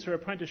as soon as her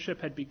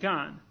apprenticeship had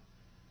begun,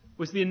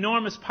 was the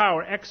enormous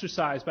power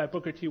exercised by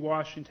Booker T.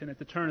 Washington at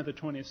the turn of the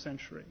 20th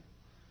century.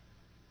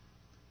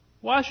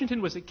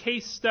 Washington was a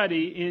case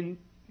study in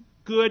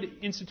good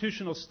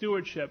institutional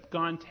stewardship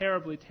gone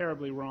terribly,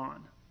 terribly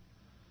wrong.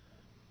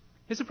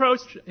 His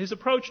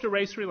approach to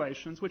race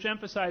relations, which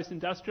emphasized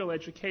industrial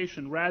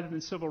education rather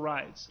than civil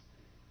rights,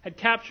 had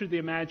captured the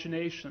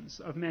imaginations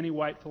of many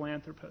white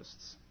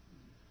philanthropists.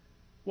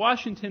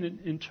 Washington,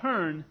 in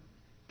turn,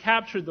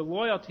 captured the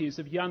loyalties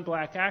of young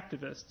black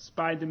activists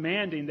by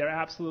demanding their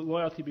absolute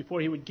loyalty before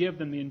he would give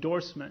them the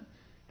endorsement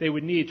they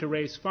would need to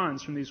raise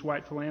funds from these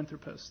white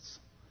philanthropists.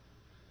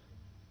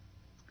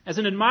 As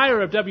an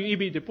admirer of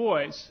W.E.B. Du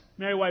Bois,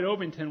 Mary White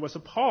Ovington was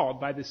appalled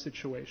by this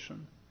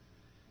situation.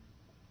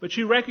 But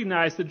she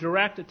recognized the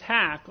direct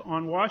attack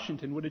on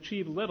Washington would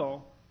achieve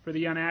little for the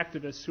young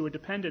activists who were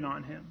dependent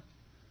on him.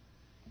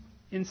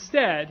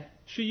 Instead,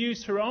 she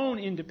used her own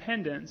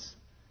independence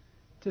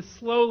to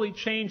slowly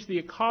change the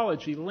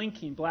ecology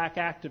linking black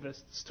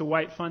activists to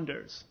white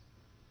funders.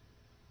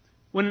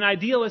 When an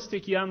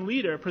idealistic young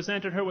leader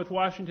presented her with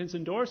Washington's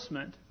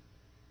endorsement,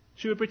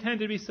 she would pretend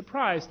to be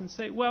surprised and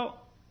say,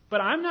 "Well,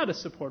 but I'm not a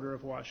supporter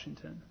of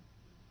Washington."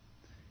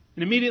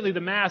 And immediately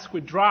the mask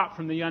would drop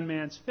from the young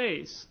man's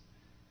face,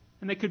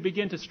 and they could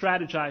begin to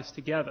strategize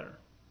together.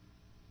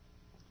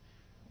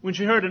 When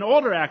she heard an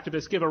older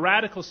activist give a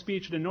radical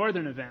speech at a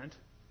northern event,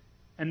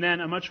 and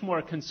then a much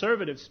more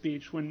conservative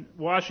speech when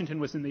Washington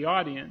was in the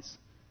audience,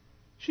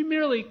 she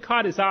merely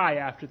caught his eye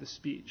after the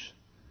speech,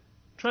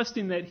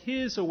 trusting that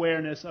his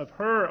awareness of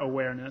her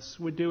awareness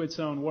would do its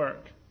own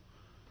work.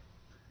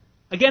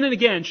 Again and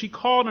again, she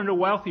called on her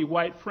wealthy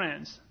white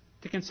friends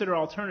to consider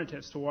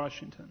alternatives to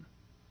Washington.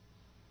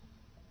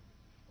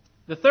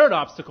 The third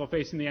obstacle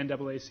facing the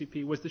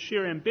NAACP was the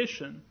sheer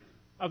ambition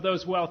of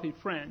those wealthy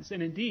friends,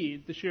 and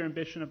indeed the sheer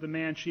ambition of the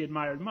man she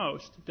admired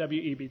most,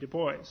 W.E.B. Du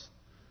Bois.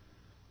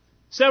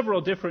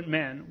 Several different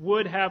men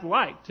would have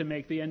liked to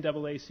make the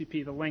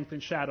NAACP the length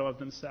and shadow of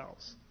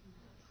themselves.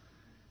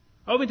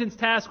 Ovington's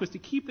task was to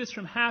keep this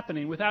from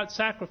happening without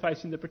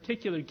sacrificing the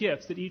particular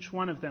gifts that each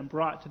one of them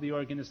brought to the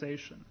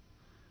organization.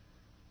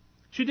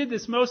 She did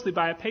this mostly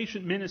by a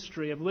patient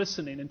ministry of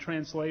listening and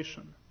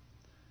translation.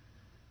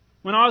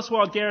 When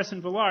Oswald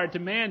Garrison Villard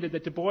demanded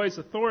that Du Bois'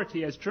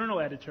 authority as journal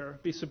editor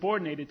be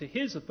subordinated to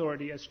his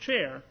authority as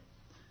chair,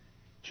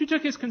 she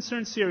took his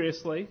concerns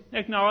seriously,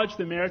 acknowledged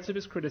the merits of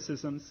his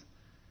criticisms,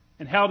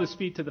 and held his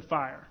feet to the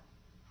fire.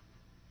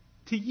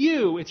 To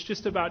you, it's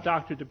just about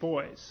Dr. Du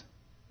Bois.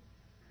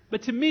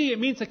 But to me, it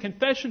means a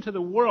confession to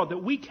the world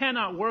that we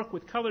cannot work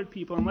with colored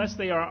people unless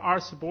they are our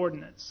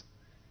subordinates.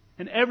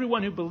 And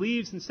everyone who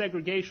believes in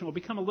segregation will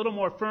become a little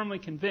more firmly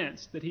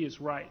convinced that he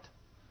is right.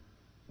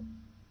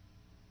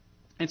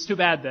 It's too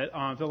bad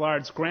that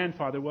Villard's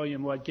grandfather,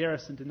 William Lloyd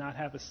Garrison, did not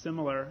have a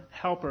similar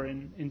helper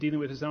in dealing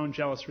with his own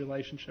jealous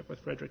relationship with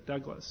Frederick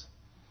Douglass.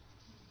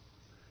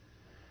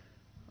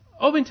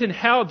 Ovington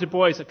held Du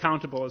Bois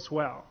accountable as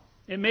well.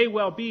 It may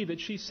well be that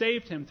she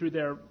saved him through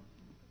their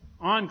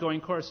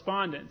ongoing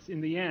correspondence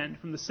in the end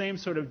from the same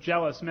sort of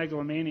jealous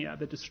megalomania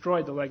that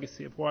destroyed the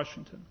legacy of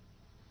Washington.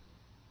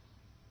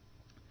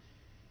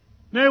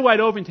 Mary White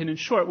Ovington, in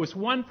short, was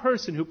one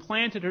person who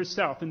planted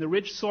herself in the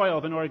rich soil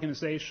of an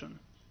organization,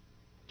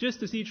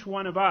 just as each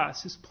one of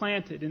us is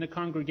planted in a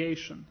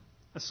congregation,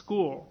 a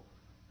school,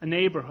 a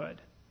neighborhood,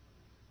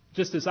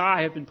 just as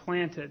I have been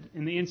planted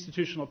in the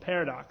institutional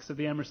paradox of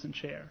the Emerson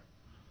chair.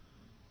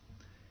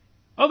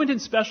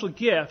 Ovington's special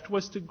gift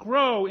was to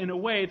grow in a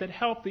way that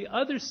helped the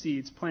other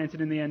seeds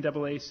planted in the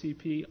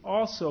NAACP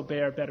also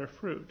bear better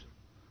fruit.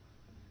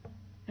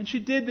 And she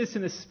did this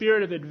in a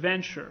spirit of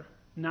adventure,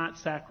 not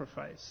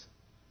sacrifice.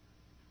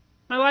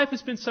 My life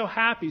has been so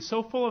happy,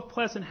 so full of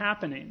pleasant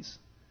happenings,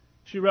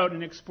 she wrote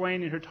in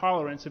explaining her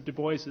tolerance of Du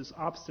Bois's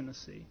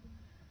obstinacy,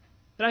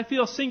 that I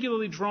feel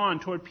singularly drawn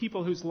toward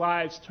people whose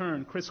lives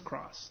turn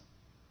crisscross.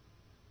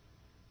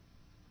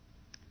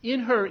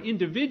 In her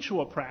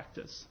individual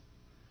practice,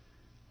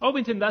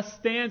 Ovington thus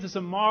stands as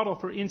a model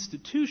for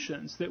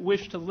institutions that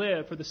wish to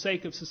live for the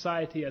sake of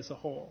society as a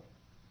whole.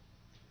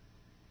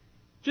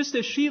 Just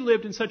as she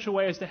lived in such a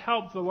way as to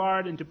help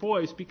Villard and Du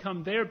Bois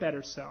become their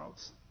better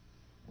selves,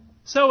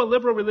 so a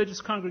liberal religious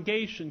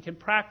congregation can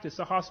practice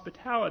a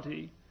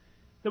hospitality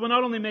that will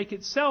not only make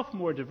itself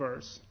more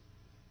diverse,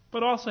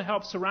 but also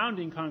help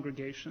surrounding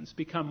congregations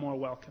become more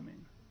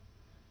welcoming.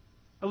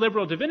 A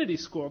liberal divinity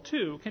school,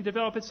 too, can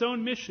develop its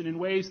own mission in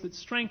ways that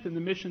strengthen the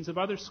missions of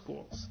other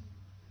schools.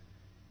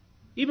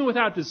 Even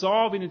without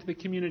dissolving into the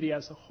community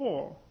as a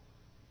whole,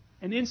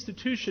 an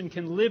institution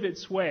can live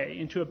its way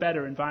into a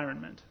better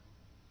environment.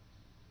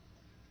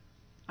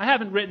 I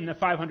haven't written a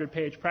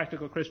 500-page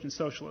Practical Christian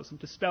Socialism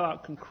to spell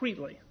out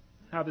concretely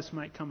how this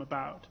might come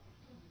about.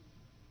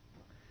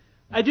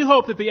 I do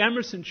hope that the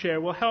Emerson Chair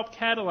will help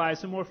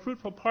catalyze a more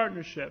fruitful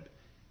partnership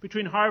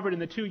between Harvard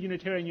and the two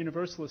Unitarian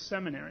Universalist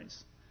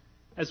seminaries,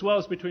 as well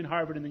as between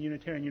Harvard and the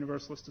Unitarian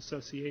Universalist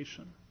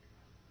Association.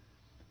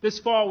 This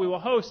fall, we will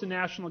host a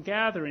national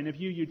gathering of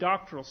UU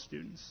doctoral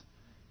students,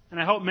 and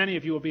I hope many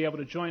of you will be able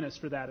to join us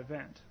for that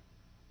event.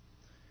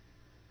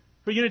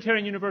 For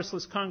Unitarian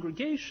Universalist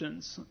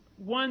congregations,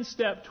 one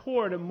step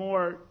toward a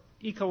more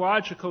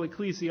ecological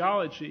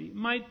ecclesiology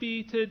might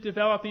be to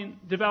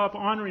develop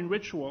honoring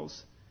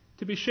rituals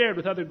to be shared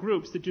with other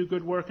groups that do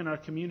good work in our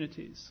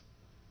communities.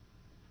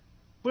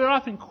 We're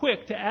often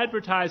quick to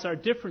advertise our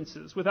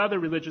differences with other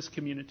religious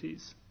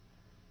communities.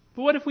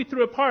 But what if we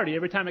threw a party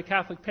every time a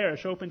Catholic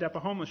parish opened up a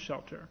homeless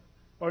shelter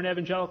or an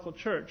evangelical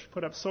church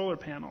put up solar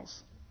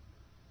panels?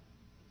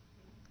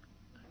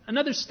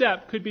 Another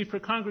step could be for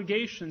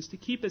congregations to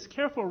keep as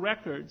careful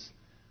records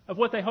of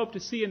what they hope to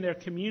see in their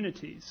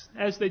communities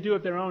as they do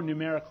of their own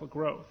numerical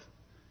growth.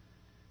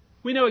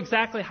 We know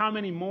exactly how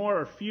many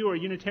more or fewer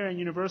Unitarian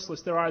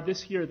Universalists there are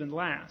this year than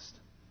last.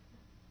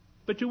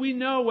 But do we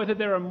know whether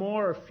there are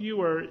more or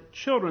fewer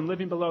children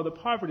living below the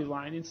poverty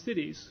line in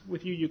cities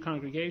with UU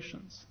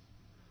congregations?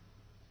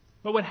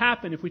 What would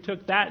happen if we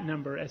took that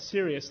number as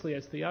seriously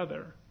as the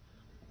other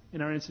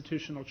in our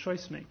institutional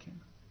choice-making?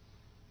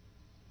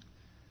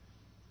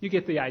 You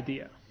get the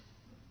idea.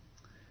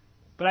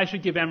 But I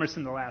should give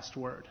Emerson the last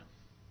word.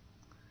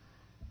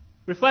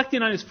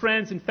 Reflecting on his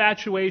friend's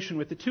infatuation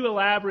with the too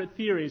elaborate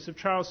theories of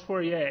Charles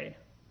Fourier,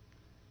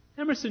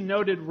 Emerson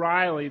noted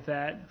wryly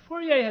that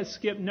Fourier has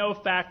skipped no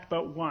fact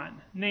but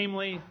one,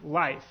 namely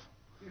life.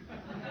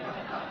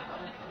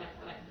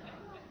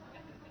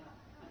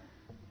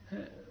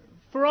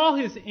 For all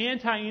his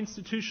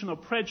anti-institutional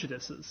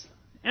prejudices,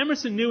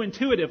 Emerson knew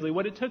intuitively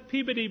what it took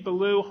Peabody,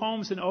 Ballou,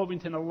 Holmes, and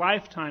Ovington a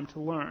lifetime to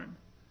learn: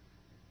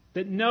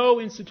 that no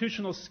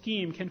institutional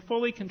scheme can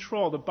fully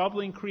control the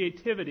bubbling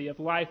creativity of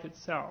life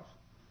itself.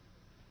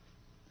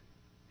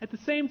 At the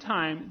same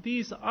time,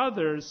 these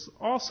others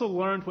also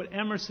learned what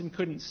Emerson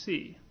couldn't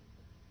see: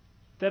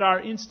 that our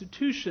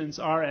institutions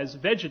are as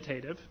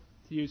vegetative,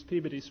 to use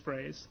Peabody's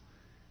phrase,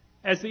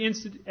 as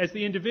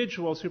the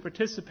individuals who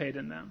participate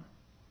in them.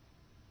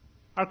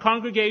 Our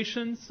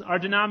congregations, our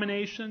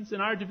denominations,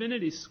 and our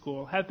divinity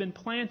school have been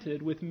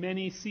planted with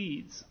many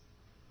seeds.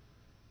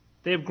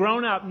 They have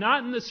grown up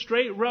not in the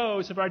straight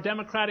rows of our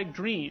democratic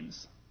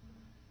dreams,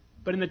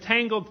 but in the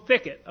tangled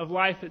thicket of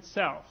life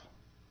itself.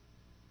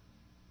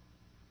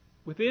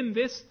 Within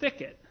this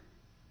thicket,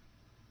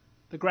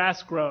 the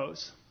grass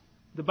grows,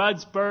 the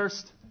buds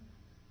burst,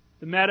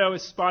 the meadow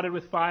is spotted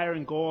with fire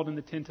and gold in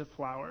the tint of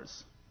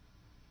flowers.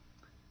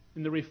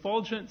 In the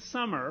refulgent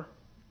summer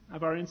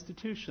of our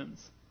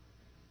institutions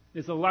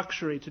is a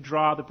luxury to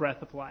draw the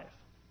breath of life.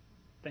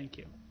 Thank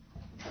you.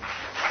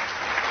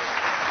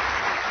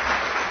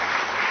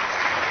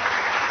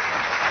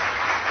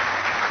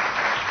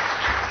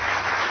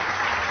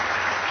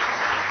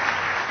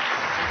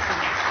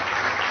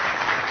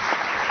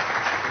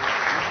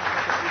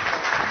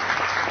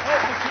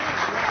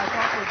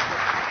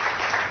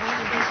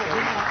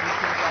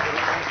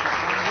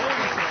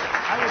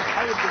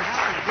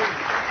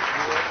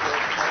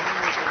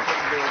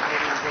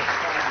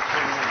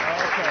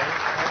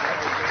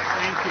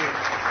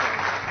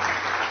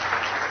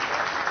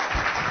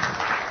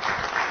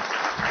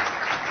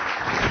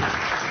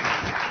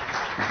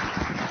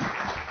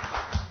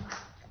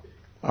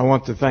 I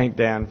want to thank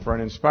Dan for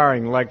an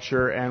inspiring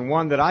lecture, and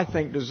one that I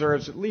think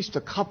deserves at least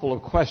a couple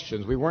of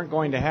questions. We weren't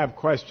going to have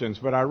questions,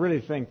 but I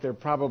really think they're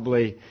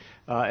probably,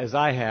 as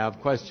I have,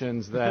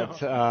 questions that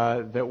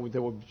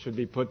should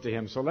be put to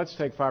him. So let's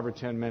take 5 or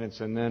 10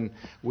 minutes, and then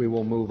we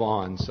will move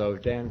on. So,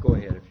 Dan, go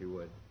ahead if you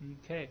would.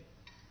 Okay.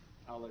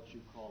 I'll let you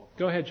call.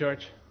 Go ahead,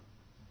 George.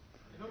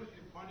 I noticed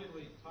you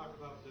pointedly talk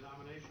about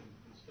denomination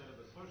instead of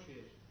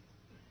association.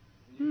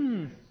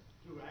 Hmm.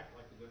 Do act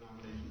like a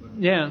denomination, but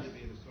Yeah. to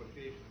be an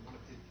association. I wanted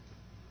to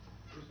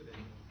elucidate.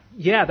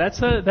 Yeah,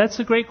 that's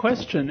a great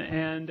question,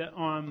 and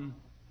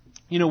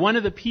one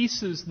of the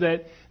pieces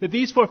that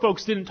these four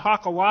folks didn't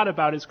talk a lot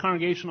about is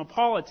congregational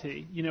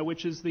polity,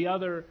 which is the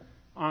other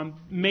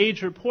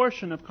major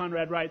portion of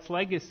Conrad Wright's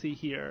legacy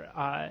here,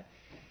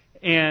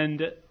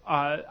 and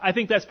I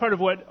think that's part of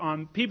what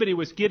Peabody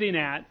was getting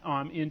at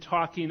in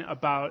talking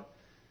about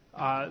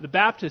the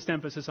Baptist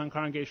emphasis on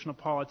congregational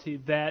polity,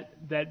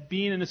 that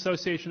being an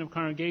association of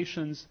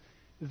congregations,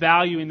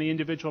 valuing the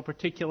individual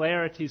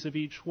particularities of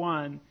each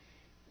one,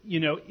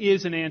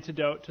 is an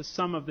antidote to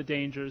some of the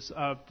dangers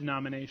of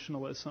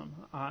denominationalism.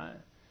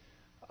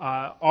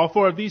 All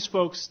four of these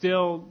folks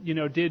still,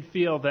 did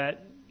feel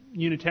that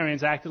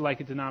Unitarians acted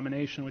like a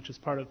denomination, which is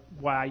part of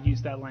why I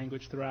use that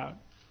language throughout.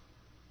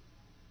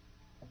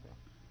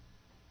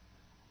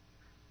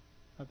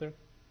 Other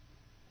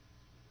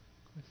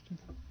questions?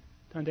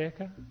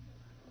 Tandeka?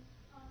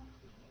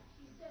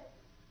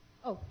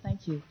 Oh,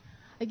 thank you.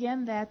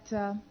 Again,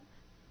 that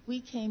we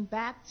came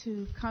back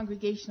to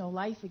congregational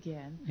life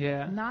again.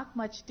 Yeah. Not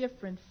much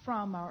different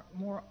from our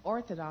more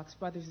orthodox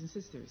brothers and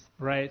sisters.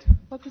 Right.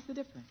 What was the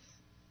difference?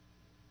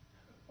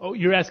 Oh,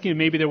 you're asking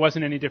maybe there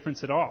wasn't any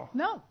difference at all.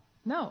 No.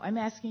 I'm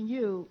asking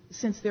you,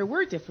 since there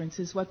were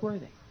differences, what were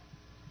they?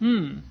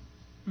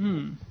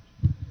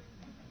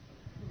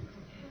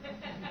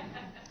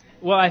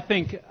 Well, I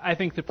think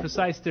the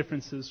precise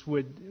differences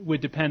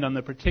would depend on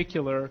the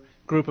particular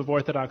group of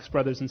Orthodox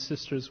brothers and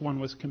sisters one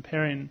was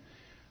comparing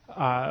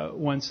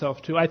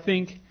oneself to. I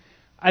think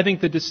I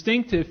think the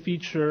distinctive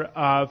feature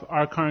of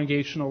our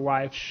congregational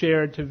life,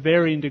 shared to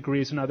varying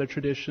degrees in other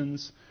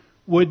traditions,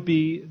 would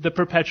be the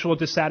perpetual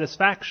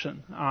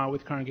dissatisfaction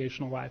with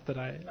congregational life that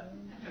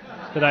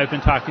I've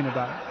been talking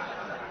about.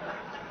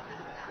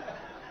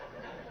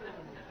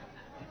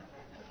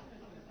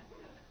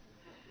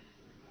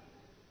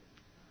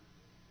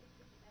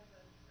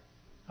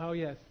 Oh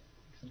yes,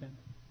 Jen.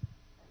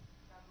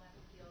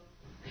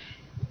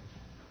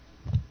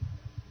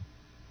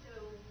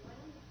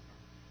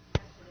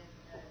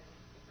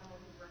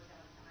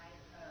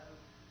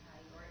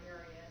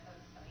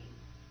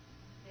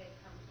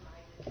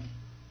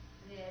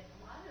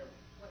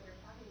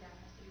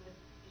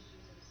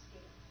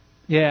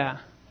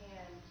 Yeah.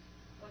 And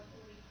what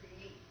can we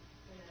create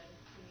in a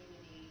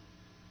community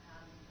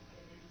that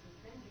is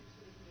intrinsic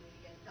to the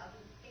community and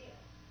doesn't scale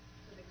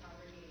to the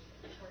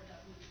congregation or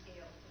doesn't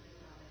scale to the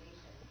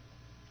denomination.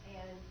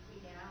 And we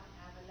now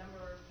have a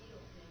number of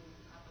fields in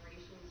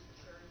operations,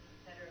 research,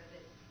 et cetera,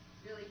 that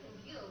really can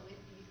deal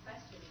with these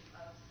questions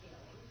of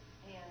scaling,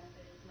 and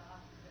that it's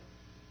not to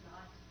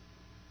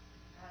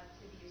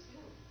be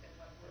assumed that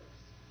what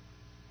works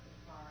for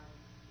the farm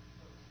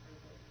works for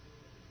the community.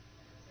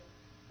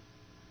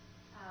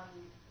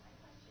 My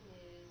question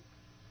is,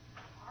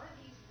 are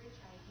these rich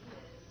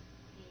ideas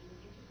being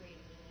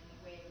integrated in any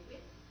way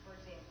with, for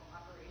example,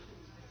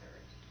 operations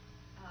research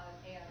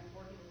and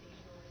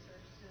organizational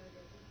research so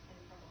that we can,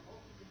 from a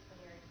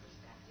multidisciplinary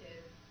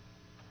perspective,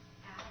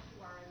 add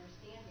to our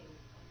understanding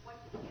of what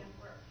can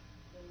work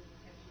in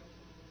intentional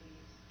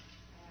communities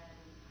and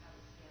how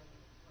to scale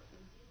it? Or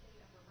did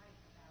they ever write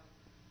about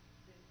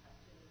this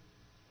question?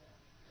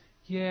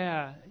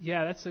 Yeah,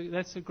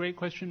 that's a great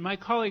question. My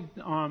colleague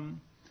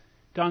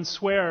Don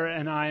Swear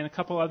and I and a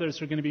couple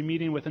others are going to be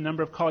meeting with a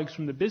number of colleagues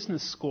from the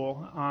business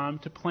school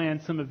to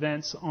plan some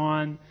events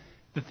on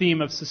the theme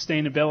of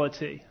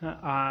sustainability,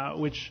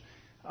 which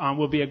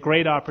will be a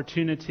great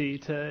opportunity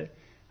to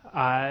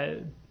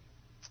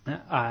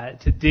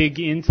dig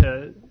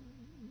into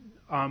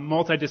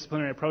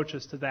multidisciplinary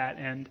approaches to that.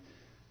 And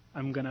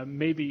I'm going to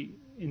maybe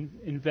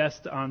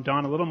invest Don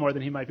a little more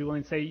than he might be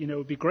willing to say. It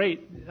would be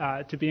great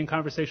to be in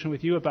conversation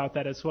with you about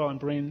that as well and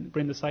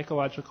bring the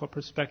psychological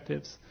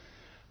perspectives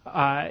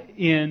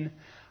in.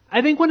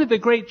 I think one of the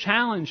great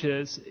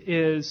challenges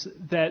is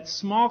that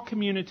small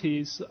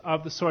communities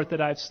of the sort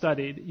that I've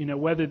studied,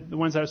 whether the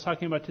ones I was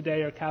talking about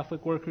today are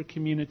Catholic worker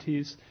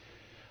communities,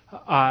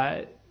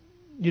 are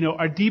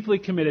deeply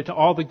committed to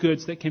all the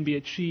goods that can be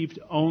achieved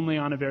only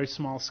on a very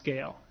small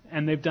scale.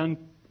 And they've done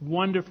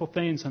wonderful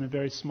things on a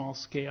very small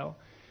scale.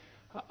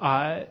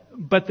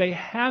 But they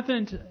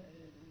haven't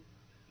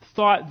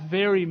thought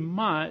very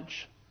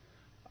much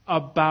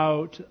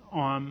about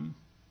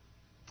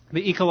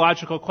the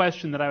ecological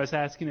question that I was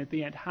asking at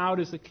the end. How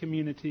does a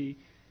community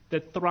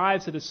that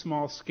thrives at a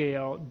small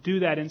scale do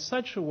that in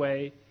such a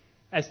way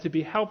as to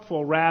be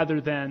helpful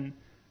rather than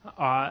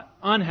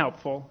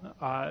unhelpful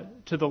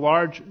to the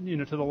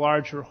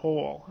larger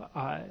whole?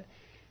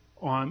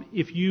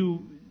 If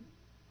you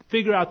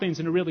figure out things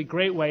in a really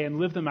great way and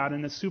live them out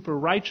in a super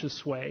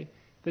righteous way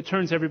that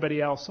turns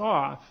everybody else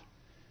off,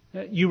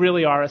 you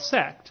really are a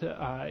sect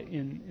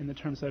in the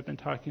terms I've been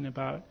talking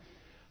about.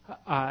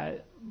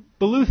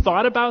 Ballou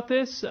thought about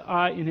this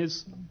in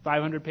his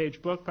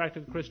 500-page book,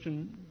 Practical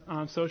Christian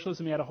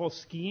Socialism. He had a whole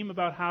scheme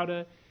about how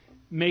to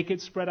make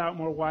it spread out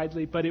more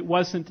widely, but it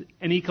wasn't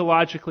an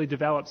ecologically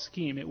developed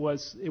scheme. It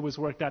was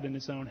worked out in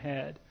his own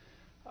head.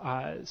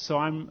 So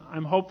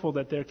I'm hopeful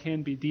that there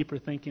can be deeper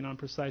thinking on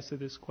precisely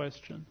this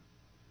question.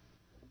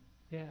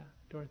 Yeah,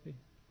 Dorothy.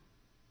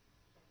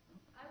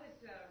 I was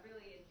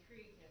really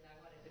intrigued, and I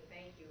wanted to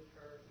thank you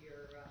for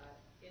your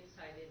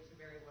insight into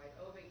Mary White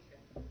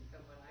Ovington,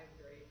 someone I'm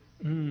very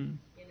interested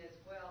in as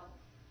well.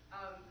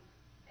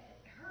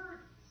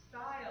 Her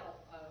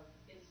style of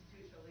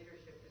institutional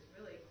leadership is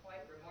really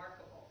quite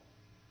remarkable,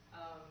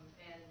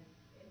 and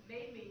it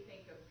made me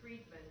think of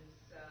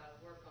Friedman's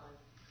work on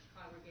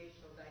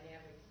congregational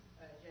dynamics,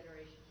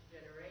 generation to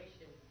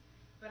generation.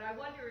 But I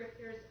wonder if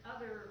there's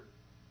other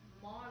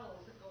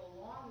models that go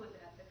along with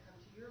that come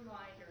to your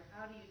mind, or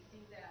how do you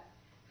see that?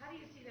 How do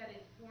you see that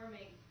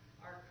informing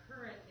our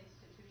current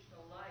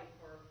institutional life,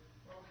 or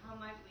how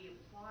might we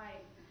apply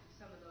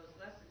some of those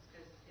lessons?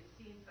 Because it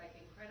seems like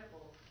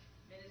incredible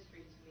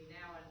ministry to me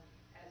now, and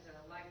as a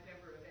life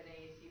member of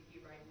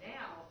NAACP right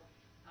now,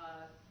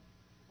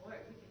 boy,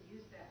 we could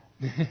use that.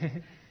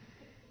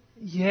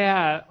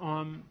 Yeah.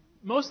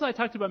 Mostly I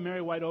talked about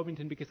Mary White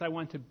Ovington because I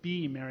want to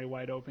be Mary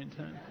White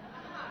Ovington. I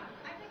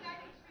think I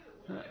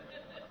do too.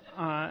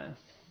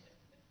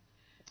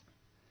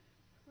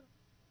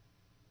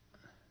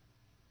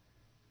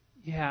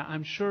 Yeah,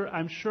 I'm sure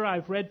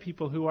I've read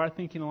people who are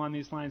thinking along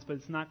these lines, but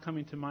it's not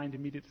coming to mind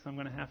immediately, so I'm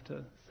going to have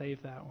to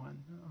save that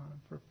one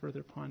for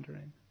further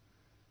pondering.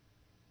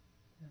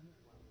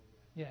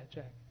 Yeah,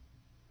 Jack.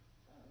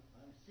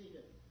 I'm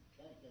seated,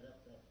 can't get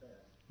up that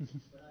fast,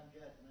 but I'm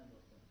Jack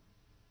Mendelson,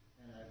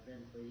 and I've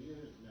been for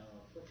years now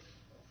a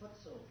foot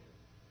soldier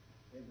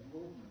in the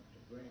movement to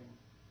bring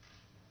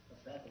a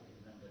faculty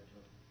member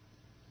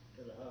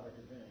to the Harvard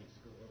Divinity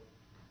School.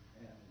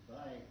 And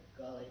by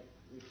golly,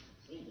 we've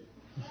succeeded.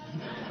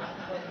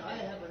 But I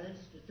have an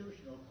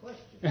institutional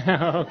question.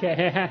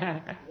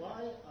 Okay.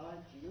 Why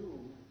aren't you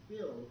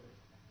billed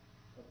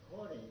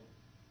according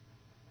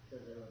to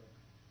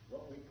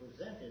what we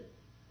presented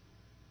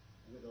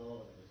with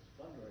all of this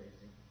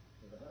fundraising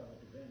for the Harvard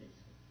Divinity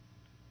School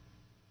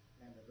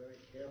and a very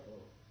careful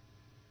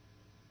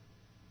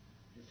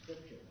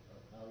description of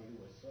how you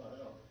were sought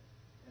out?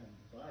 And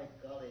by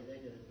golly,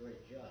 they did a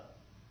great job.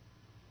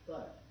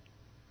 But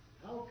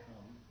how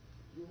come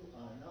you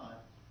are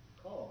not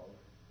called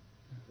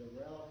the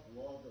Ralph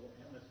Waldo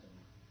Emerson?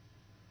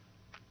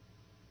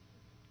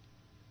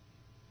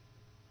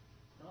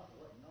 Not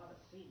a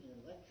senior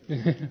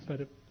lecturer, But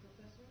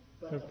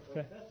but a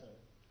professor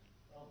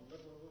of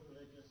liberal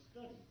religious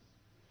studies.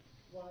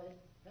 Why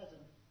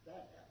hasn't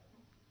that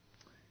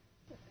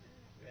happened?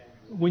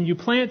 when you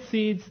plant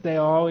seeds, they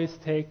always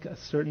take a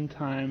certain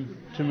time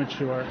to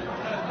mature.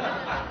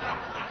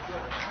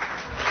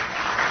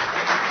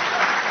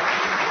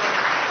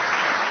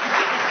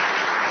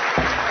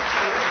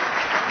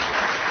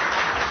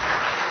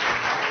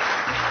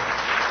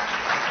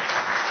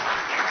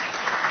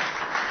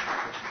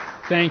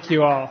 Thank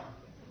you all.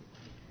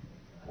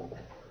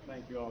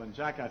 Thank you all. And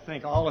Jack, I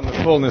think all in the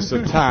fullness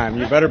of time.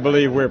 You better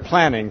believe we're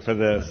planning for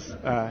this.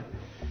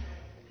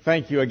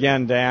 Thank you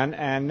again, Dan.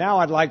 And now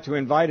I'd like to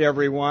invite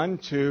everyone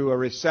to a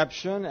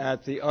reception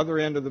at the other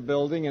end of the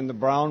building in the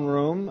Brown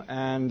Room.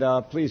 And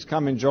please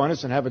come and join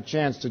us and have a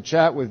chance to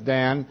chat with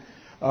Dan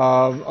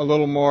a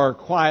little more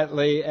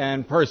quietly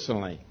and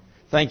personally.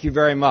 Thank you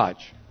very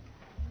much.